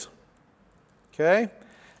it is. Okay,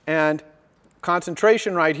 and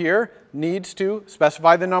concentration right here needs to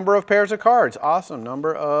specify the number of pairs of cards. Awesome,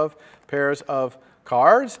 number of pairs of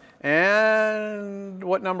cards. And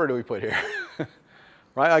what number do we put here?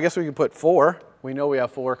 right? I guess we could put 4. We know we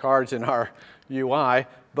have 4 cards in our UI.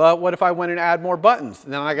 But what if I went and add more buttons?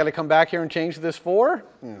 Then I got to come back here and change this 4?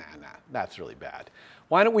 Nah, that's really bad.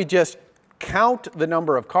 Why don't we just count the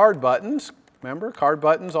number of card buttons? Remember, card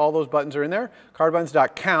buttons, all those buttons are in there. Card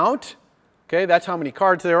buttons.count. Okay, that's how many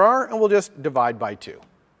cards there are, and we'll just divide by 2.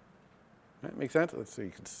 That makes sense? Let's see,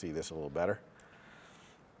 you can see this a little better.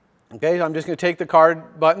 Okay, so I'm just going to take the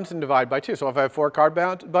card buttons and divide by 2. So if I have 4 card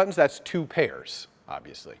buttons, that's 2 pairs,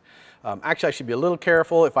 obviously. Actually, I should be a little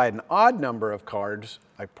careful. If I had an odd number of cards,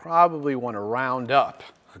 I probably want to round up.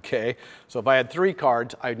 Okay, so if I had 3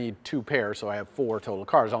 cards, I need 2 pairs, so I have 4 total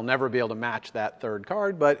cards. I'll never be able to match that 3rd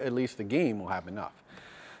card, but at least the game will have enough.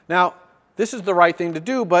 Now, this is the right thing to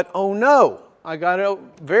do, but oh no, I got a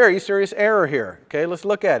very serious error here. Okay, let's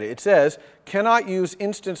look at it. It says, cannot use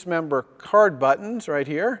instance member card buttons right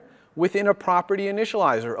here within a property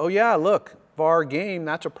initializer. Oh yeah, look, var game,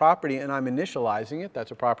 that's a property, and I'm initializing it.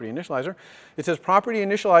 That's a property initializer. It says property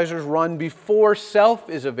initializers run before self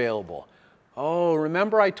is available. Oh,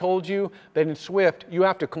 remember I told you that in Swift, you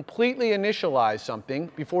have to completely initialize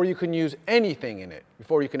something before you can use anything in it,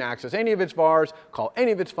 before you can access any of its vars, call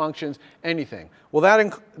any of its functions, anything. Well,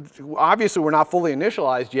 that obviously we're not fully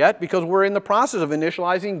initialized yet because we're in the process of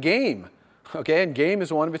initializing game. Okay, and game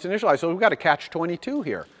is one of its initialized. So we've got a catch-22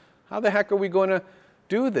 here. How the heck are we going to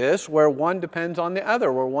do this where one depends on the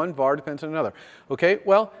other, where one var depends on another? Okay,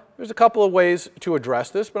 well, there's a couple of ways to address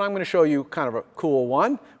this, but I'm going to show you kind of a cool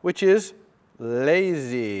one, which is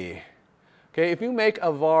lazy. Okay, if you make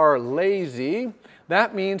a var lazy,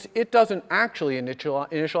 that means it doesn't actually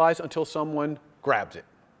initialize until someone grabs it.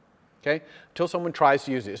 Okay, until someone tries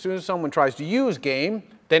to use it. As soon as someone tries to use game,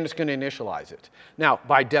 then it's going to initialize it. Now,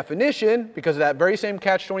 by definition, because of that very same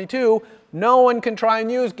catch-22, no one can try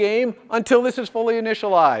and use game until this is fully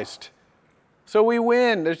initialized. So we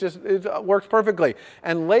win. It works perfectly.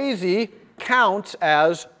 And lazy counts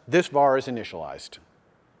as this var is initialized.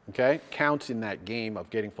 Okay, counts in that game of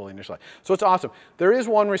getting fully initialized. So it's awesome. There is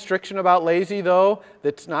one restriction about lazy, though,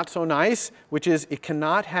 that's not so nice, which is it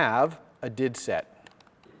cannot have a did set.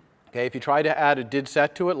 Okay, if you try to add a did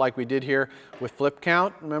set to it, like we did here with flip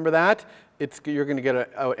count, remember that? You're going to get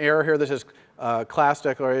an error here that says class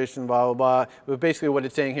declaration, blah, blah, blah. But basically what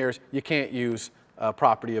it's saying here is you can't use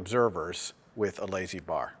property observers with a lazy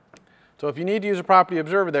var. So if you need to use a property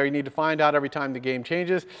observer there, you need to find out every time the game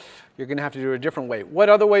changes. You're going to have to do it a different way. What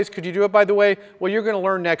other ways could you do it, by the way? Well, you're going to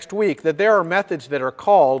learn next week that there are methods that are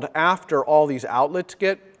called after all these outlets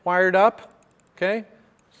get wired up. Okay?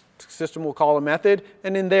 The system will call a method,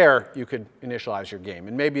 and in there you could initialize your game.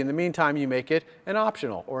 And maybe in the meantime you make it an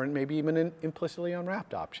optional, or maybe even an implicitly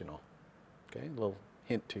unwrapped optional. Okay? A little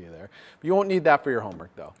hint to you there. But you won't need that for your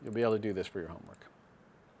homework, though. You'll be able to do this for your homework.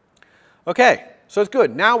 Okay, so it's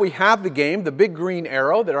good. Now we have the game, the big green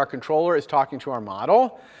arrow that our controller is talking to our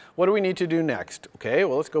model. What do we need to do next? Okay,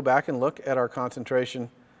 well, let's go back and look at our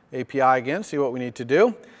concentration API again, see what we need to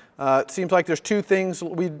do. It seems like there's 2 things.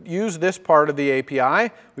 We use this part of the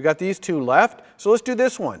API. We got these 2 left. So let's do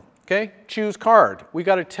this one. Okay, choose card. We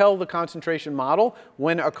got to tell the concentration model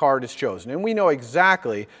when a card is chosen. And we know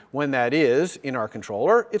exactly when that is in our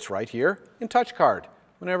controller. It's right here in touch card.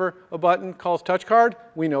 Whenever a button calls touch card,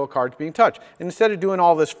 we know a card's being touched. And instead of doing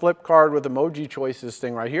all this flip card with emoji choices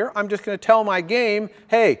thing right here, I'm just going to tell my game,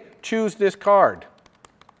 hey, choose this card.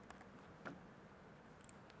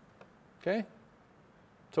 Okay?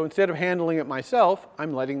 So instead of handling it myself,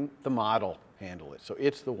 I'm letting the model handle it. So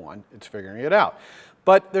it's the one, it's figuring it out.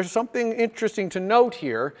 But there's something interesting to note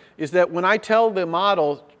here, is that when I tell the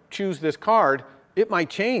model, choose this card, it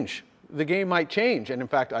might change. The game might change, and in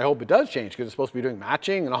fact, I hope it does change because it's supposed to be doing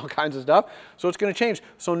matching and all kinds of stuff. So it's going to change.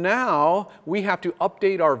 So now we have to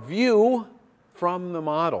update our view from the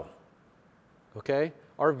model. Okay?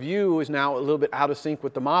 Our view is now a little bit out of sync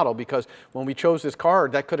with the model because when we chose this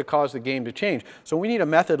card, that could have caused the game to change. So we need a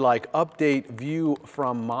method like update view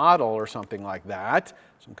from model or something like that.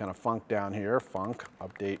 Some kind of func down here, func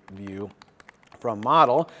update view from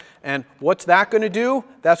model. And what's that going to do?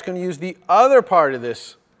 That's going to use the other part of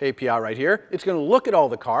this API right here. It's going to look at all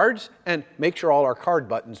the cards and make sure all our card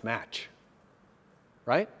buttons match,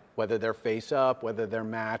 right? Whether they're face up, whether they're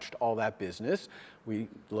matched, all that business. We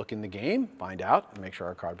look in the game, find out, and make sure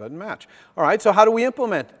our card button match. All right, so how do we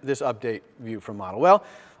implement this update view from model? Well,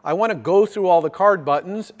 I want to go through all the card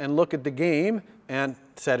buttons and look at the game and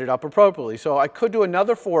set it up appropriately. So I could do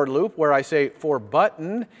another for loop where I say for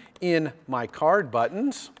button in my card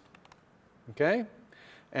buttons, okay?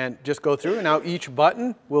 And just go through. And now each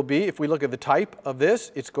button will be, if we look at the type of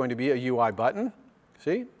this, it's going to be a UI button.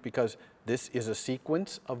 See? Because this is a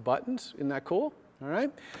sequence of buttons. Isn't that cool? All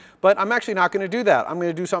right? But I'm actually not going to do that. I'm going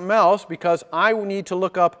to do something else because I need to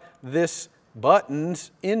look up this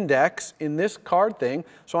button's index in this card thing.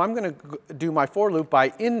 So I'm going to do my for loop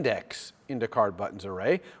by index into card buttons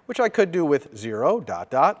array, which I could do with 0 dot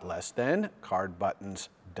dot less than card buttons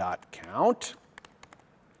dot count.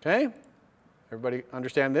 Okay? Everybody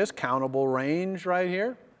understand this? Countable range right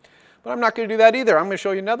here. But I'm not going to do that either. I'm going to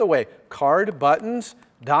show you another way. Card buttons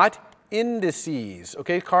dot indices.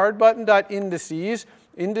 Okay, card button dot indices.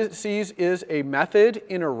 Indices is a method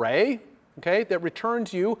in array, okay, that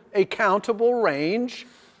returns you a countable range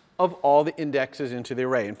of all the indexes into the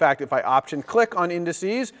array. In fact, if I option click on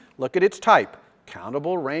indices, look at its type,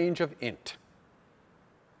 countable range of int.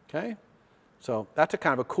 Okay, so that's a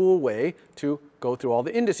kind of a cool way to go through all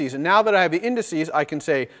the indices. And now that I have the indices, I can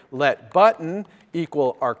say let button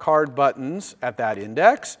equal our card buttons at that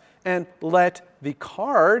index, and let the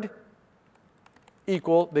card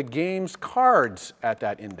equal the game's cards at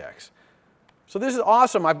that index. So this is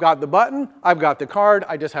awesome. I've got the button, I've got the card,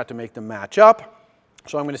 I just have to make them match up.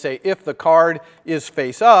 So I'm going to say if the card is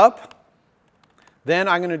face up, then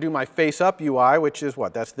I'm going to do my face up UI, which is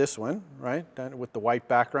what? That's this one, right? With the white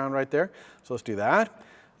background right there. So let's do that.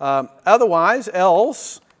 Otherwise,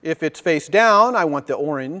 else, if it's face down, I want the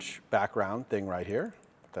orange background thing right here.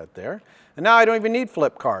 Put that there. And now I don't even need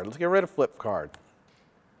flip card. Let's get rid of flip card.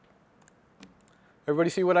 Everybody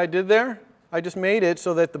see what I did there? I just made it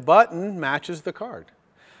so that the button matches the card.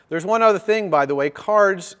 There's one other thing, by the way.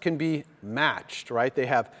 Cards can be matched, right? They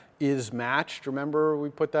have is matched. Remember we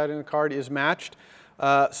put that in a card, is matched.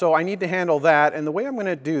 So I need to handle that. And the way I'm going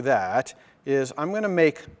to do that is I'm going to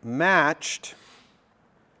make matched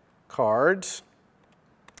cards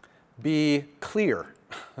be clear,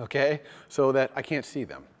 okay, so that I can't see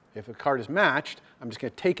them. If a card is matched, I'm just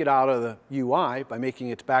going to take it out of the UI by making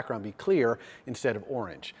its background be clear instead of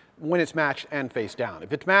orange when it's matched and face down.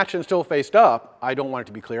 If it's matched and still faced up, I don't want it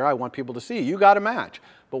to be clear. I want people to see you got a match.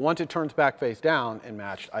 But once it turns back face down and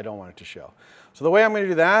matched, I don't want it to show. So the way I'm going to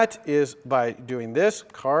do that is by doing this,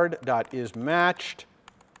 card.isMatched,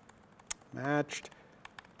 matched,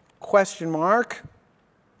 question mark,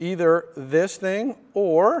 either this thing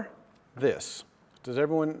or this. Does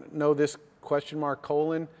everyone know this question mark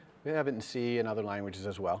colon? We have it in C and other languages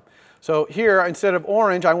as well. So here, instead of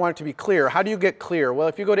orange, I want it to be clear. How do you get clear? Well,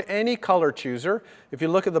 if you go to any color chooser, if you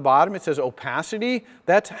look at the bottom, it says opacity.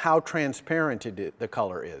 That's how transparent the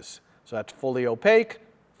color is. So that's fully opaque,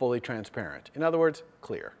 fully transparent. In other words,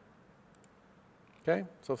 clear. Okay,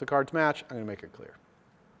 so if the cards match, I'm going to make it clear.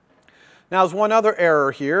 Now, there's one other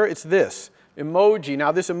error here. It's this. Emoji.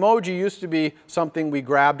 Now, this emoji used to be something we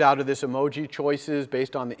grabbed out of this emoji choices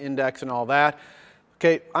based on the index and all that.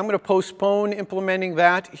 Okay, I'm going to postpone implementing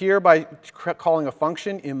that here by calling a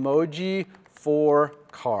function emoji for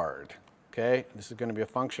card. Okay, this is going to be a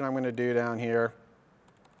function I'm going to do down here.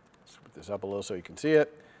 Let's put this up a little so you can see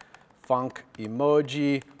it. Func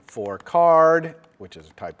emoji for card, which is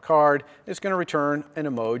a type card. It's going to return an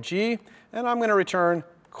emoji, and I'm going to return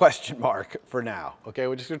question mark for now. Okay,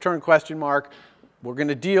 we're just going to return question mark. We're going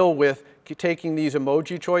to deal with taking these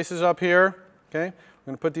emoji choices up here. Okay.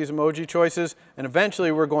 We're going to put these emoji choices, and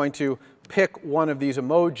eventually we're going to pick one of these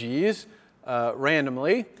emojis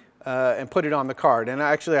randomly and put it on the card. And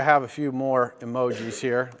actually I have a few more emojis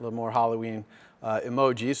here, a little more Halloween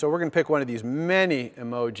emojis. So we're going to pick one of these many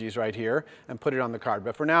emojis right here and put it on the card.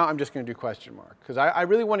 But for now, I'm just going to do question mark because I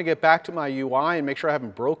really want to get back to my UI and make sure I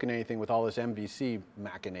haven't broken anything with all this MVC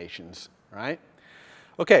machinations, right?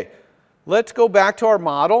 Okay, let's go back to our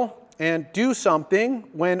model and do something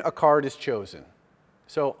when a card is chosen.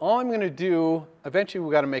 So all I'm going to do, eventually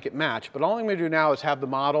we've got to make it match, but all I'm going to do now is have the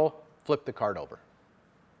model flip the card over.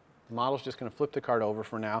 The model's just going to flip the card over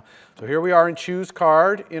for now. So here we are in choose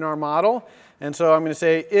card in our model. And so I'm going to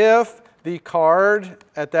say if the card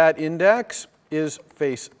at that index is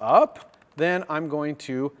face up, then I'm going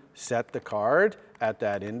to set the card at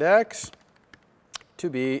that index to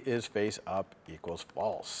be is face up equals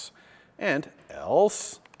false. And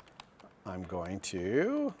else I'm going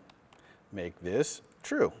to make this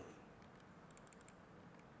true.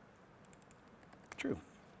 True.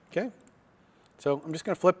 Okay? So I'm just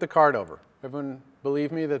going to flip the card over. Everyone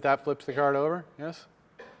believe me that that flips the card over? Yes?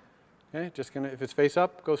 Okay, just going to, if it's face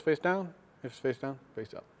up, goes face down. If it's face down,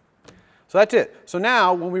 face up. So that's it. So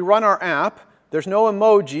now when we run our app, there's no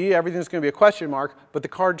emoji, everything's going to be a question mark, but the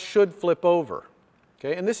card should flip over.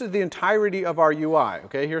 Okay? And this is the entirety of our UI.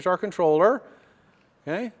 Okay? Here's our controller.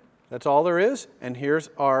 Okay? That's all there is. And here's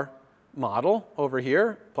our model over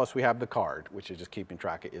here, plus we have the card, which is just keeping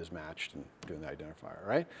track of is matched and doing the identifier,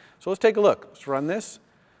 right? So let's take a look. Let's run this.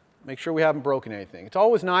 Make sure we haven't broken anything. It's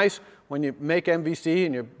always nice when you make MVC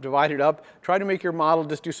and you divide it up, try to make your model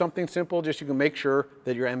just do something simple, just so you can make sure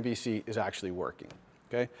that your MVC is actually working.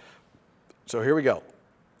 Okay? So here we go.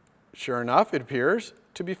 Sure enough, it appears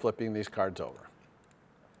to be flipping these cards over.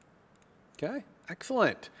 Okay,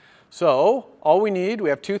 excellent. So all we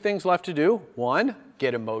have 2 things left to do. 1,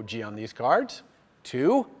 get emoji on these cards.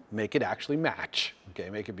 2, make it actually match. Okay,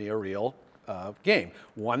 make it be a real game.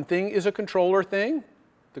 One thing is a controller thing,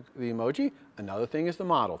 the emoji. Another thing is the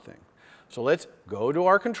model thing. So let's go to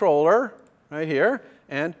our controller right here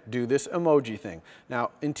and do this emoji thing.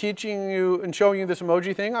 Now, in teaching you and showing you this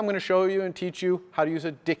emoji thing, I'm going to show you and teach you how to use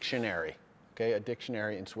a dictionary. Okay, a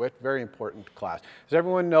dictionary in Swift, very important class. Does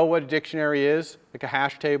everyone know what a dictionary is? Like a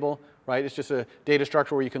hash table, right? It's just a data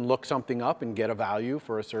structure where you can look something up and get a value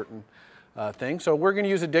for a certain thing. So we're going to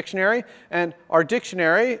use a dictionary, and our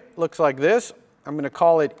dictionary looks like this. I'm going to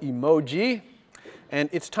call it emoji, and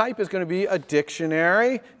its type is going to be a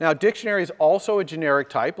dictionary. Now, dictionary is also a generic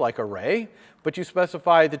type like array, but you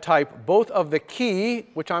specify the type both of the key,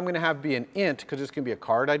 which I'm going to have be an int because it's going to be a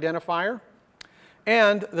card identifier,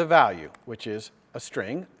 and the value, which is a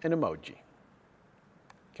string, an emoji.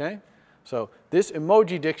 Okay? So this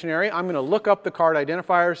emoji dictionary, I'm going to look up the card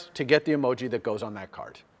identifiers to get the emoji that goes on that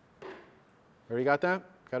card. Everybody got that?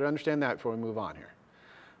 Got to understand that before we move on here.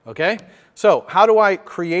 Okay? So how do I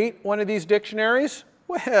create one of these dictionaries?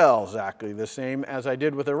 Well, exactly the same as I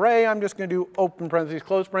did with array. I'm just going to do open parentheses,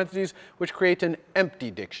 close parentheses, which creates an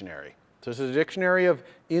empty dictionary. So this is a dictionary of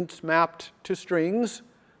ints mapped to strings,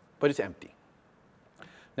 but it's empty.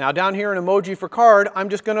 Now down here in emoji for card, I'm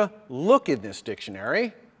just going to look in this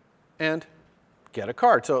dictionary and get a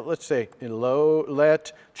card. So let's say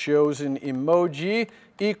let chosen emoji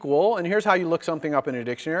equal, and here's how you look something up in a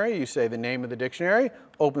dictionary. You say the name of the dictionary,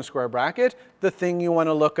 open square bracket, the thing you want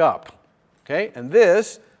to look up. Okay, and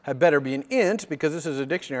this had better be an int because this is a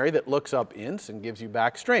dictionary that looks up ints and gives you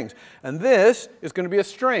back strings. And this is going to be a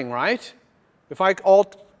string, right? If I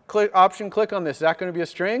option click on this, is that going to be a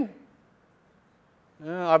string?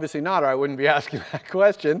 Obviously not, or I wouldn't be asking that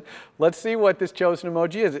question. Let's see what this chosen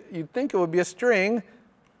emoji is. You'd think it would be a string.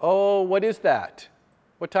 Oh, what is that?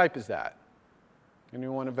 What type is that?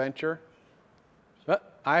 Anyone want to venture?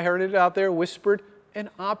 I heard it out there whispered, an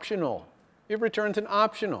optional. It returns an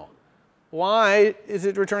optional. Why is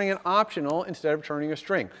it returning an optional instead of returning a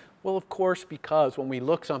string? Well, of course, because when we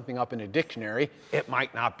look something up in a dictionary, it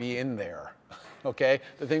might not be in there. Okay,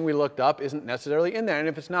 the thing we looked up isn't necessarily in there, and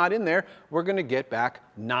if it's not in there, we're going to get back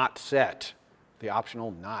not set, the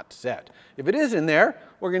optional not set. If it is in there,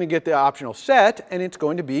 we're going to get the optional set, and it's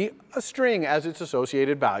going to be a string as its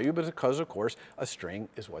associated value, but because, of course, a string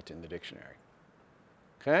is what's in the dictionary.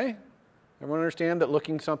 Okay, everyone understand that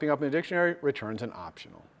looking something up in a dictionary returns an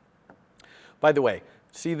optional. By the way,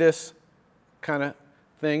 see this kind of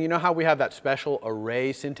thing? You know how we have that special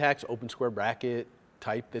array syntax, open square bracket,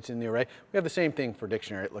 type that's in the array? We have the same thing for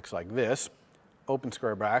dictionary. It looks like this. Open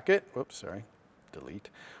square bracket, whoops, sorry, delete.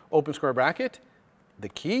 Open square bracket, the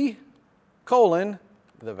key, colon,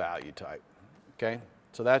 the value type. Okay,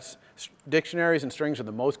 so that's dictionaries and strings are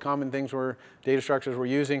the most common things data structures we're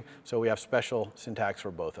using, so we have special syntax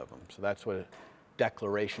for both of them. So that's what a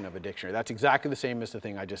declaration of a dictionary. That's exactly the same as the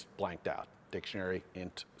thing I just blanked out. Dictionary,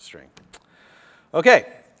 int, string. Okay.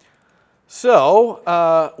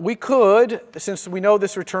 So we could, since we know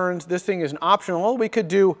this thing is an optional, we could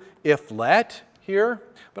do if let here,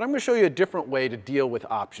 but I'm going to show you a different way to deal with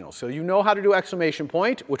optionals. So you know how to do exclamation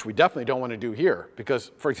point, which we definitely don't want to do here,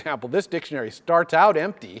 because, for example, this dictionary starts out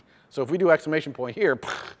empty, so if we do exclamation point here,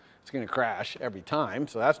 it's going to crash every time,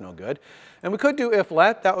 so that's no good. And we could do if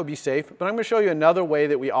let, that would be safe, but I'm going to show you another way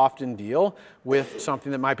that we often deal with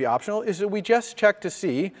something that might be optional, is that we just check to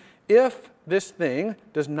see if this thing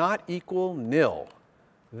does not equal nil,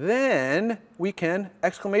 then we can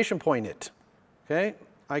exclamation point it. Okay,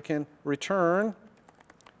 I can return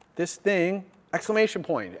this thing exclamation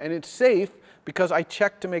point, and it's safe because I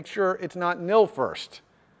check to make sure it's not nil first.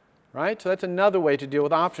 Right? So that's another way to deal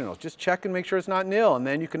with optionals. Just check and make sure it's not nil, and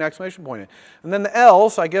then you can exclamation point it. And then the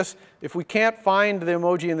else, I guess, if we can't find the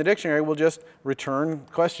emoji in the dictionary, we'll just return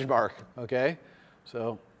question mark. Okay,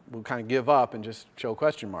 so we'll kind of give up and just show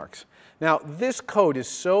question marks. Now, this code is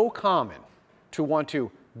so common to want to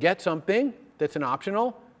get something that's an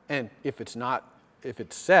optional, and if it's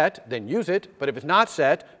set, then use it, but if it's not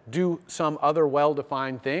set, do some other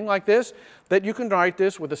well-defined thing like this, that you can write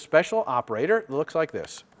this with a special operator. It looks like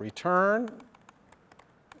this. Return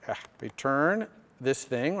this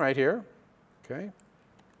thing right here. Okay.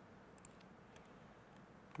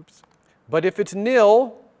 Oops. But if it's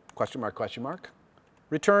nil, question mark,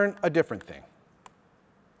 return a different thing.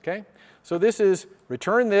 Okay? So this is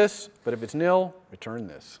return this, but if it's nil, return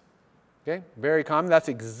this. Okay? Very common. That's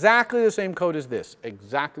exactly the same code as this.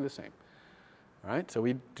 Exactly the same. All right? So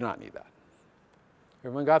we do not need that.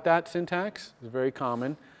 Everyone got that syntax? It's very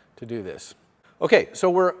common to do this. Okay, so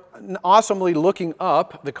we're awesomely looking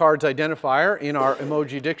up the card's identifier in our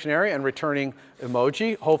emoji dictionary and returning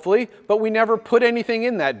emoji, hopefully, but we never put anything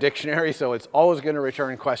in that dictionary, so it's always going to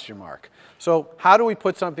return question mark. So how do we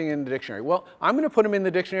put something in the dictionary? Well, I'm going to put them in the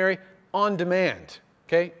dictionary on demand,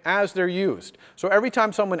 okay, as they're used. So every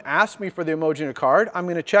time someone asks me for the emoji in a card, I'm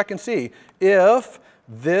going to check and see if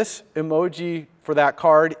this emoji for that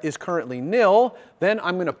card is currently nil, then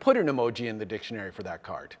I'm going to put an emoji in the dictionary for that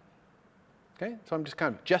card. Okay? So I'm just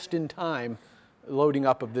kind of just in time loading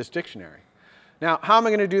up of this dictionary. Now, how am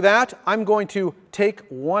I going to do that? I'm going to take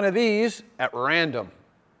one of these at random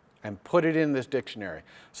and put it in this dictionary.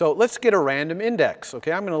 So let's get a random index.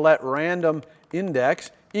 Okay? I'm going to let random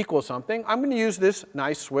index equal something. I'm going to use this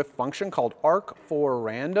nice Swift function called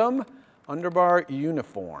arc4random underbar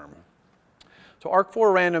uniform. So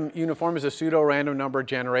arc4random uniform is a pseudo-random number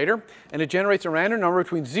generator, and it generates a random number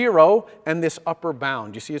between 0 and this upper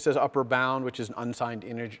bound. You see it says upper bound, which is an unsigned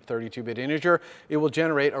integer, 32-bit integer. It will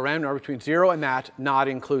generate a random number between 0 and that, not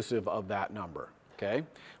inclusive of that number, okay?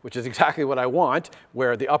 Which is exactly what I want,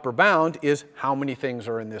 where the upper bound is how many things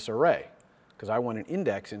are in this array, because I want an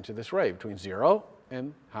index into this array between 0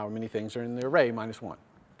 and how many things are in the array minus 1,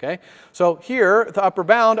 okay? So here, the upper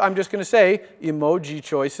bound, I'm just going to say emoji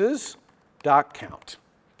choices .count.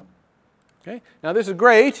 Okay? Now this is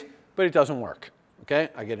great, but it doesn't work. Okay?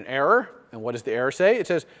 I get an error, and what does the error say? It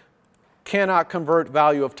says cannot convert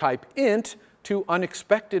value of type int to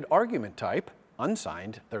unexpected argument type,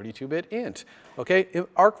 unsigned 32-bit int. Okay?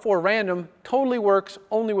 Arc4random totally works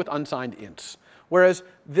only with unsigned ints, whereas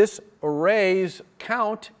this array's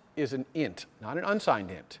count is an int, not an unsigned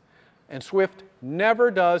int. And Swift never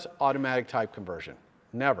does automatic type conversion.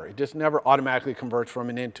 Never. It just never automatically converts from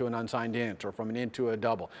an int to an unsigned int or from an int to a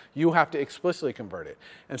double. You have to explicitly convert it.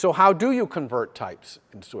 And so how do you convert types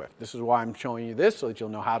in Swift? This is why I'm showing you this, so that you'll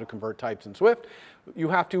know how to convert types in Swift. You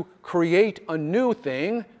have to create a new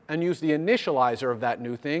thing and use the initializer of that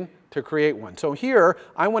new thing to create one. So here,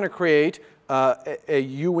 I want to create a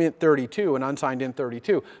uint32, an unsigned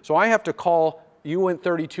int32. So I have to call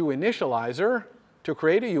uint32 initializer to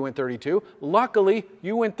create a uint32. Luckily,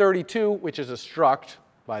 uint32, which is a struct,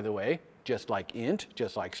 by the way, just like int,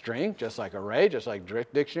 just like string, just like array, just like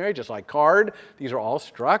dictionary, just like card, these are all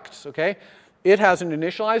structs, okay? It has an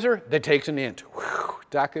initializer that takes an int. Whew,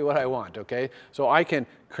 exactly what I want, okay? So I can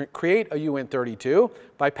create a uint32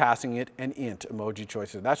 by passing it an int, emoji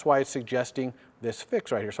choices. That's why it's suggesting this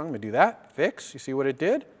fix right here. So I'm going to do that, fix. You see what it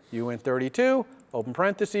did? uint32, open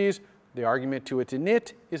parentheses. The argument to its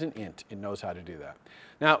init is an int. It knows how to do that.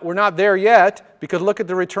 Now, we're not there yet, because look at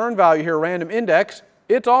the return value here, random index.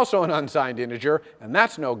 It's also an unsigned integer, and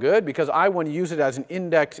that's no good, because I want to use it as an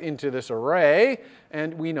index into this array,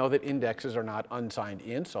 and we know that indexes are not unsigned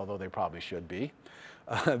ints, although they probably should be.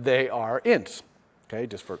 They are ints, okay,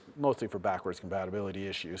 just mostly for backwards compatibility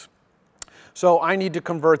issues. So I need to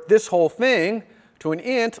convert this whole thing to an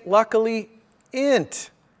int. Luckily,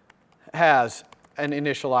 int has an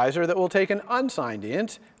initializer that will take an unsigned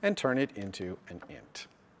int and turn it into an int.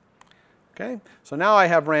 Okay, so now I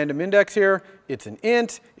have random index here. It's an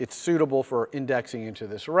int. It's suitable for indexing into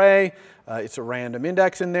this array. It's a random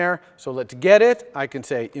index in there. So let's get it. I can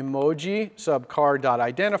say emoji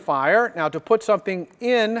subcard.identifier. Now to put something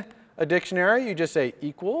in a dictionary, you just say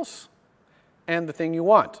equals and the thing you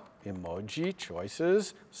want. Emoji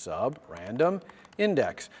choices sub random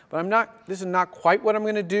index. But this is not quite what I'm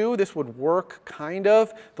going to do. This would work kind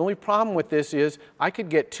of. The only problem with this is I could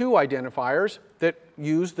get two identifiers that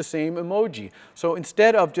use the same emoji. So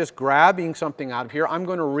instead of just grabbing something out of here, I'm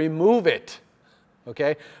going to remove it.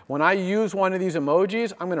 Okay? When I use one of these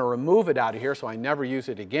emojis, I'm going to remove it out of here so I never use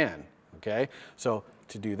it again. Okay? So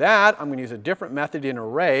to do that, I'm going to use a different method in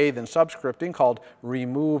array than subscripting called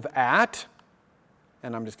remove at.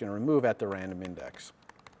 And I'm just going to remove at the random index.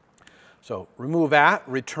 So remove at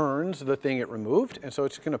returns the thing it removed, and so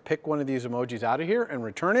it's going to pick one of these emojis out of here and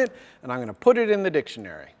return it, and I'm going to put it in the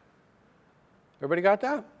dictionary. Everybody got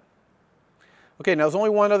that? Okay, now there's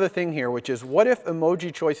only one other thing here, which is what if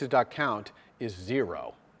emoji choices.count is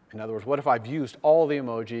 0? In other words, what if I've used all the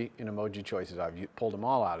emoji in emoji choices? I've pulled them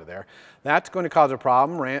all out of there. That's going to cause a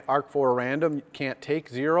problem. Arc4random can't take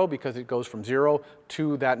 0 because it goes from 0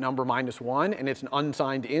 to that number minus 1, and it's an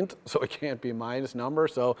unsigned int, so it can't be a minus number.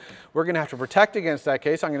 So we're going to have to protect against that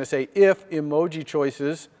case. I'm going to say if emoji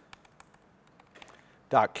choices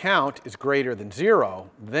count is greater than 0,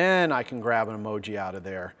 then I can grab an emoji out of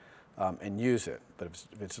there and use it. But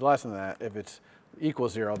if it's less than that, if it's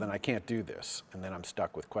equals 0, then I can't do this. And then I'm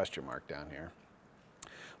stuck with question mark down here.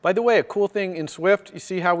 By the way, a cool thing in Swift, you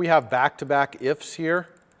see how we have back-to-back ifs here?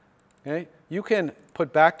 Okay? You can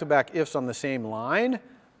put back-to-back ifs on the same line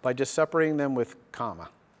by just separating them with comma.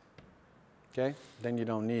 Okay? Then you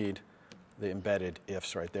don't need the embedded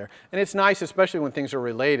ifs right there. And it's nice, especially when things are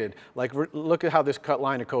related. Like, look at how this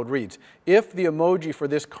line of code reads. If the emoji for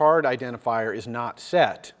this card identifier is not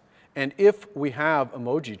set, and if we have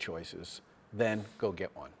emoji choices, then go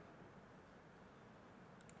get one.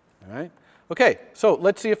 All right? Okay, so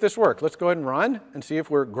let's see if this works. Let's go ahead and run and see if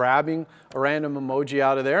we're grabbing a random emoji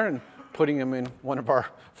out of there and putting them in one of our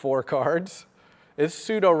 4 cards. It's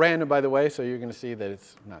pseudo-random, by the way, so you're going to see that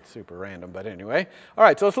it's not super random, but anyway. All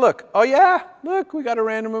right, so let's look. Oh, yeah, look, we got a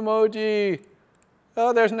random emoji.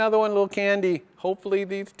 Oh, there's another one, little candy. Hopefully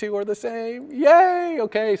these 2 are the same. Yay!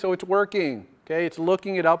 Okay, so it's working. Okay, it's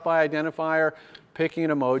looking it up by identifier, picking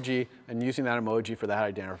an emoji, and using that emoji for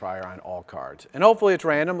that identifier on all cards. And hopefully it's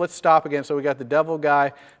random. Let's stop again. So we got the devil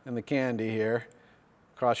guy and the candy here.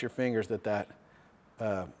 Cross your fingers that that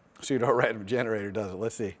pseudo-random generator does it.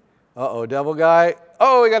 Let's see. Uh-oh, devil guy.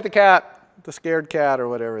 Oh, we got the cat, the scared cat or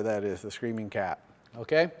whatever that is, the screaming cat.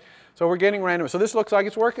 Okay? So we're getting random. So this looks like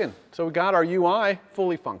it's working. So we got our UI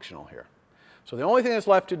fully functional here. So the only thing that's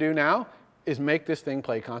left to do now is make this thing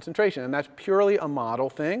play concentration. And that's purely a model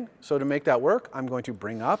thing. So to make that work, I'm going to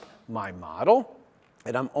bring up my model.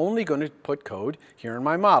 And I'm only going to put code here in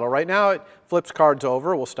my model. Right now it flips cards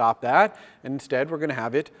over. We'll stop that. And instead we're going to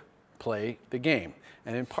have it play the game.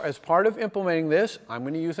 And as part of implementing this, I'm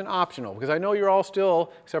going to use an optional. Because I know you're all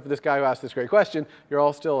still, except for this guy who asked this great question, you're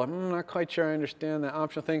all still, I'm not quite sure I understand that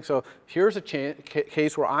optional thing. So here's a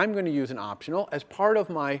case where I'm going to use an optional as part of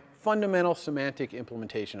my fundamental semantic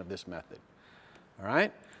implementation of this method. All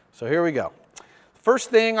right? So here we go. First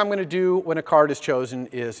thing I'm going to do when a card is chosen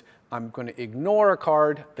is I'm going to ignore a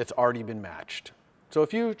card that's already been matched. So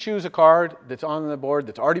if you choose a card that's on the board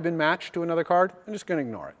that's already been matched to another card, I'm just going to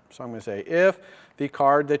ignore it. So I'm going to say if the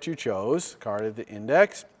card that you chose, card of the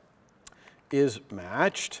index, is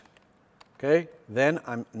matched, okay, then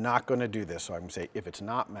I'm not going to do this. So I'm going to say if it's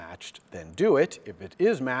not matched, then do it. If it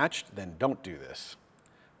is matched, then don't do this.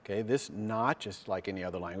 Okay, this not, just like any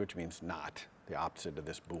other language, means not, the opposite of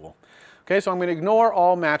this bool. Okay, so I'm going to ignore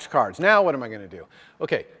all matched cards. Now what am I going to do?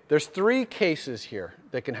 Okay, there's 3 cases here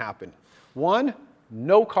that can happen. 1,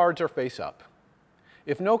 no cards are face up.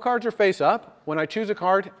 If no cards are face up, when I choose a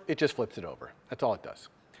card, it just flips it over. That's all it does.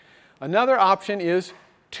 Another option is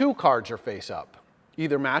 2 cards are face up,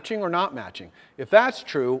 either matching or not matching. If that's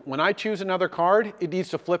true, when I choose another card, it needs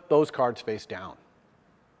to flip those cards face down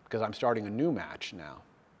because I'm starting a new match now.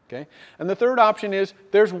 Okay? And the third option is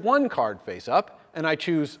there's 1 card face up and I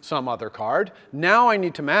choose some other card. Now I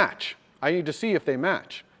need to match. I need to see if they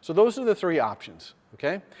match. So those are the 3 options.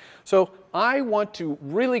 Okay? So I want to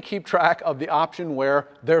really keep track of the option where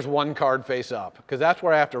there's 1 card face up, because that's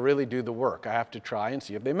where I have to really do the work. I have to try and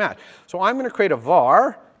see if they match. So I'm going to create a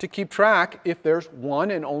var to keep track if there's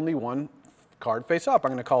 1 and only 1 card face up.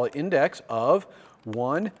 I'm going to call it index of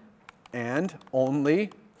 1 and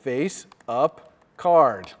only face up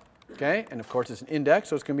card. Okay? And of course it's an index,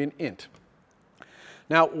 so it's going to be an int.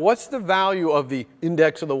 Now, what's the value of the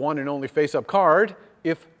index of the 1 and only face up card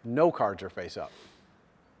if no cards are face up?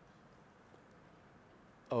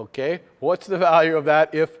 Okay, what's the value of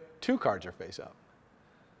that if 2 cards are face up?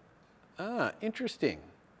 Ah, interesting.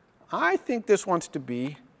 I think this wants to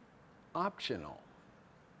be optional.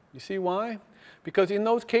 You see why? Because in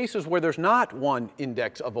those cases where there's not 1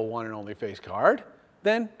 index of a 1 and only face card,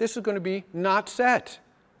 then this is going to be not set,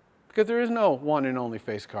 because there is no 1 and only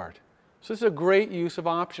face card. So this is a great use of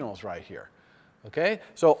optionals right here. Okay,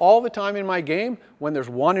 so all the time in my game, when there's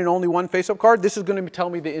 1 and only 1 face-up card, this is going to tell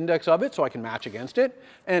me the index of it so I can match against it.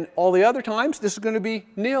 And all the other times, this is going to be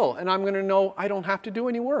nil. And I'm going to know I don't have to do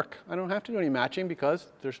any work. I don't have to do any matching because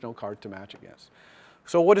there's no card to match against.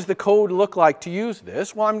 So what does the code look like to use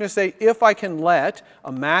this? Well, I'm going to say if I can let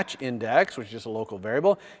a match index, which is just a local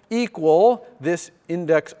variable, equal this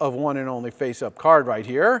index of 1 and only face-up card right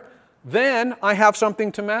here, then I have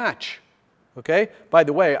something to match. Okay? By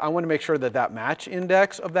the way, I want to make sure that that match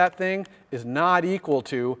index of that thing is not equal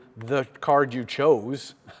to the card you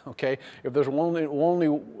chose. Okay? If there's 1 and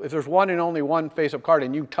only 1 face-up card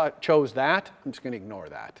and you chose that, I'm just going to ignore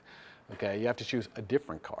that. Okay? You have to choose a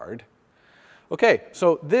different card. Okay,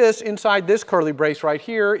 so this, inside this curly brace right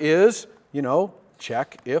here is, you know,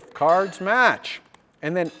 check if cards match.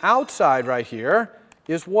 And then outside right here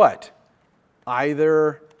is what?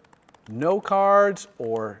 Either no cards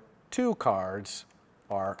or 2 cards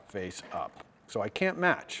are face up. So I can't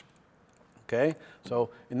match. Okay? So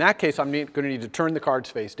in that case, I'm going to need to turn the cards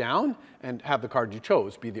face down and have the card you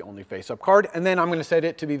chose be the only face-up card. And then I'm going to set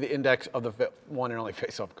it to be the index of the one and only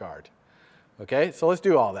face-up card. Okay? So let's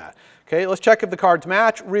do all that. Okay? Let's check if the cards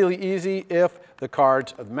match. Really easy. If the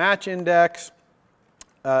cards of the match index,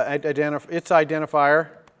 its identifier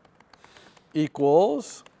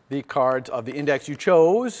equals the cards of the index you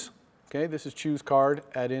chose. Okay? This is choose card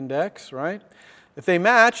at index, right? If they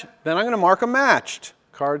match, then I'm going to mark them matched.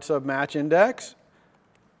 Card sub match index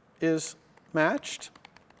is matched,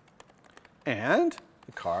 and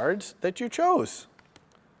the cards that you chose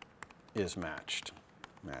is matched.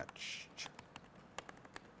 Matched.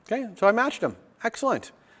 Okay, so I matched them.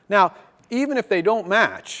 Excellent. Now, even if they don't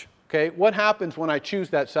match, okay, what happens when I choose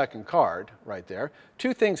that second card right there?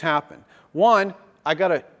 2 things happen. One, I got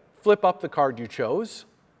to flip up the card you chose,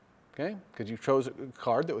 okay, because you chose a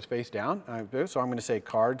card that was face down. So I'm going to say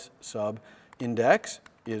cards sub index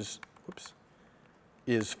is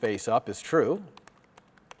face up is true,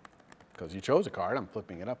 because you chose a card. I'm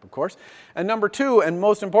flipping it up, of course. And number 2, and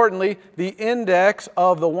most importantly, the index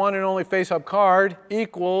of the one and only face up card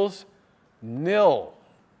equals nil.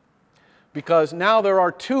 Because now there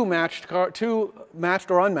are 2 matched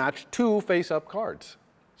or unmatched 2 face up cards.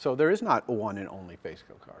 So there is not a one and only face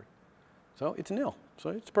up card. So it's nil.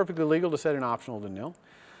 So it's perfectly legal to set an optional to nil.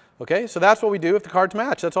 Okay, so that's what we do if the cards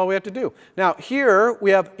match. That's all we have to do. Now here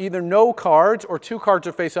we have either no cards or 2 cards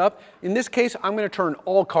are face up. In this case, I'm going to turn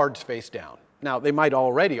all cards face down. Now they might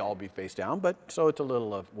already all be face down, but so it's a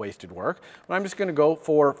little of wasted work. But I'm just going to go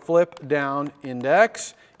for flip down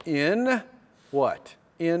index in what?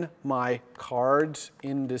 In my cards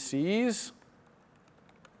indices.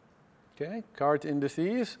 Okay, cards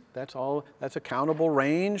indices. That's all. That's a countable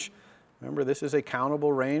range. Remember, this is a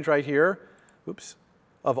countable range right here. Oops.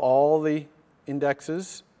 Of all the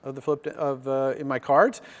indexes of the in my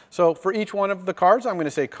cards. So for each one of the cards, I'm going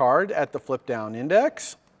to say card at the flip down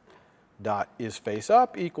index dot is face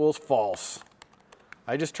up equals false.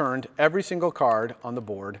 I just turned every single card on the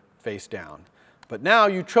board face down. But now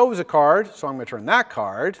you chose a card, so I'm going to turn that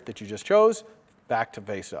card that you just chose back to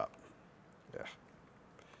face up. Yeah.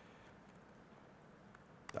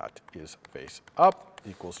 Dot is face up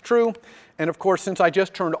equals true. And of course, since I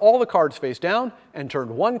just turned all the cards face down and turned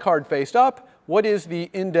 1 card face up, what is the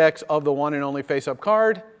index of the one and only face up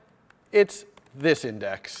card? It's this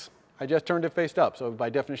index. I just turned it face up, so by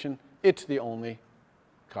definition, it's the only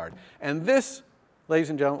card. And this, ladies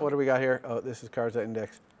and gentlemen, what do we got here? Oh, this is cards at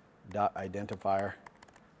index dot identifier.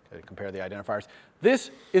 Okay, compare the identifiers. This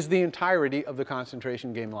is the entirety of the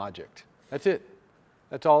concentration game logic. That's it.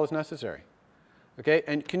 That's all that's necessary. Okay,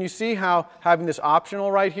 and can you see how having this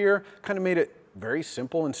optional right here kind of made it very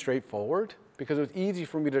simple and straightforward? Because it was easy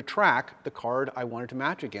for me to track the card I wanted to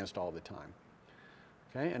match against all the time.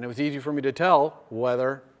 Okay, and it was easy for me to tell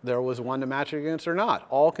whether there was one to match against or not,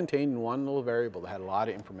 all contained in one little variable that had a lot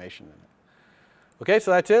of information in it. Okay,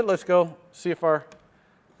 so that's it. Let's go see if our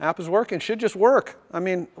app is working. It should just work. I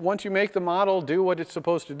mean, once you make the model do what it's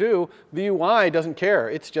supposed to do, the UI doesn't care.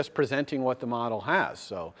 It's just presenting what the model has,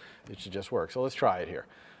 so it should just work. So let's try it here.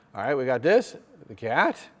 All right, we got this, the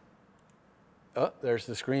cat. Oh, there's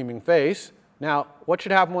the screaming face. Now, what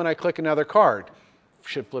should happen when I click another card?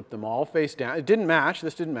 Should flip them all face down. It didn't match.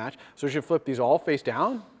 This didn't match. So we should flip these all face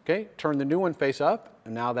down. Okay, turn the new one face up,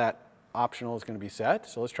 and now that optional is going to be set.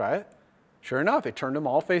 So let's try it. Sure enough, it turned them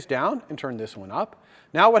all face down and turned this one up.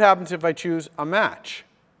 Now what happens if I choose a match?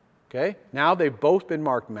 Okay, now they've both been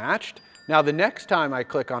marked matched. Now the next time I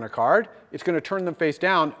click on a card, it's going to turn them face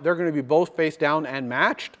down. They're going to be both face down and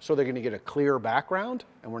matched, so they're going to get a clear background,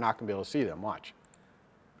 and we're not going to be able to see them. Watch.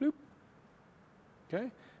 Bloop. Okay,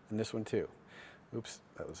 and this one too. Oops,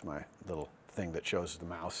 that was my little thing that shows the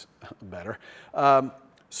mouse better.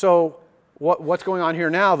 So what's going on here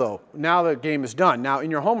now, though? Now the game is done. Now in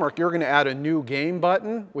your homework, you're going to add a new game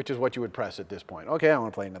button, which is what you would press at this point. Okay, I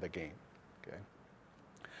want to play another game. Okay.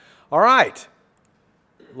 All right.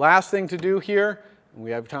 Last thing to do here, and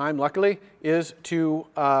we have time, luckily, is to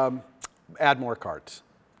add more cards.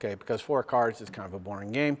 Okay, because 4 cards is kind of a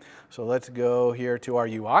boring game. So let's go here to our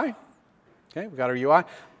UI. Okay, we've got our UI.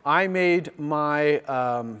 I made my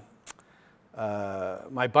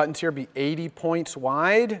my buttons here be 80 points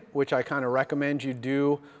wide, which I kind of recommend you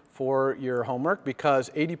do for your homework,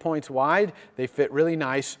 because 80 points wide, they fit really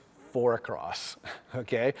nice 4 across.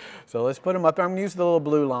 Okay, so let's put them up there. I'm going to use the little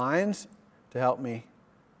blue lines to help me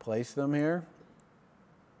place them here.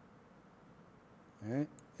 Okay. And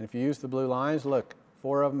if you use the blue lines, look,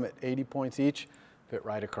 4 of them at 80 points each. fit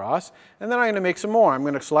right across. And then I'm going to make some more. I'm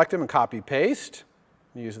going to select them and copy paste.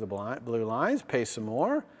 Use the blue lines, paste some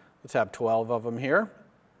more. Let's have 12 of them here.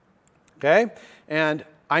 Okay, and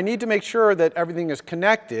I need to make sure that everything is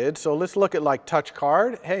connected. So let's look at like touch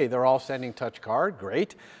card. Hey, they're all sending touch card,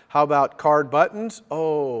 great. How about card buttons?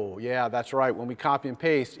 Oh, yeah, that's right. When we copy and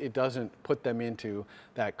paste, it doesn't put them into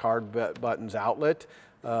that card buttons outlet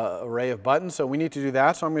array of buttons. So we need to do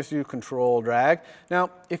that. So I'm going to do control drag.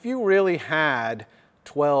 Now, if you really had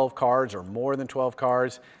 12 cards or more than 12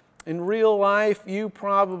 cards, in real life, you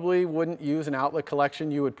probably wouldn't use an outlet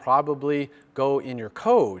collection. You would probably go in your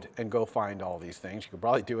code and go find all these things. You could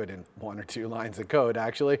probably do it in 1 or 2 lines of code,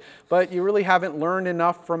 actually. But you really haven't learned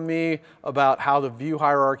enough from me about how the view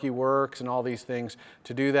hierarchy works and all these things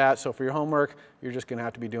to do that. So for your homework, you're just going to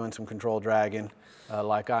have to be doing some control dragging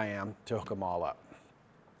like I am to hook them all up.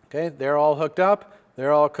 Okay, they're all hooked up.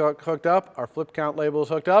 They're all hooked up. Our flip count label is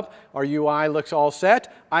hooked up. Our UI looks all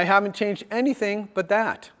set. I haven't changed anything but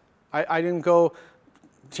that. I didn't go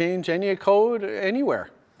change any code anywhere.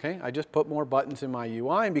 Okay, I just put more buttons in my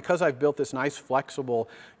UI, and because I've built this nice flexible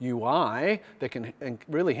UI that can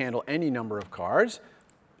really handle any number of cards,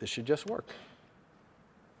 this should just work.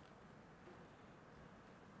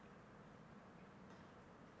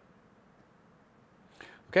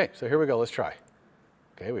 Okay, so here we go. Let's try.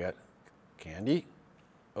 Okay, we got candy.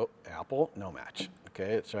 Oh, apple, no match.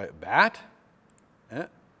 Okay, let's try bat.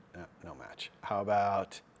 No match. How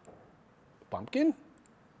about pumpkin?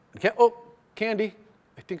 Okay, oh, candy.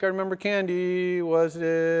 I think I remember candy. Was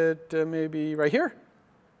it maybe right here?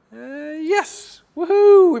 Yes.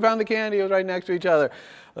 Woohoo! We found the candy. It was right next to each other.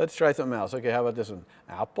 Let's try something else. Okay, how about this one?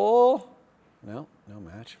 Apple. No, no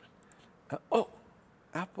match. Oh,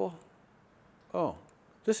 apple. Oh,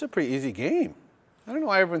 this is a pretty easy game. I don't know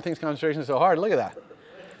why everyone thinks concentration is so hard. Look at that.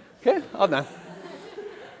 Okay, all done.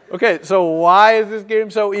 Okay, so why is this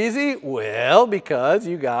game so easy? Well, because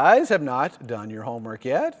you guys have not done your homework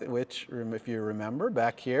yet, which, if you remember,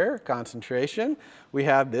 back here, concentration, we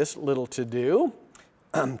have this little to-do.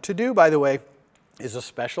 To-do, by the way, is a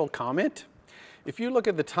special comment. If you look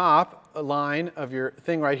at the top line of your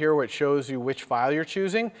thing right here where it shows you which file you're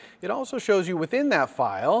choosing, it also shows you within that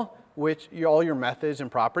file all your methods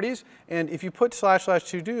and properties. And if you put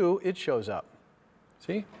 //to-do, it shows up.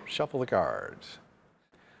 See? Shuffle the cards.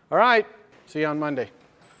 All right, see you on Monday.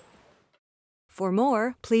 For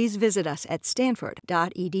more, please visit us at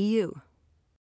stanford.edu.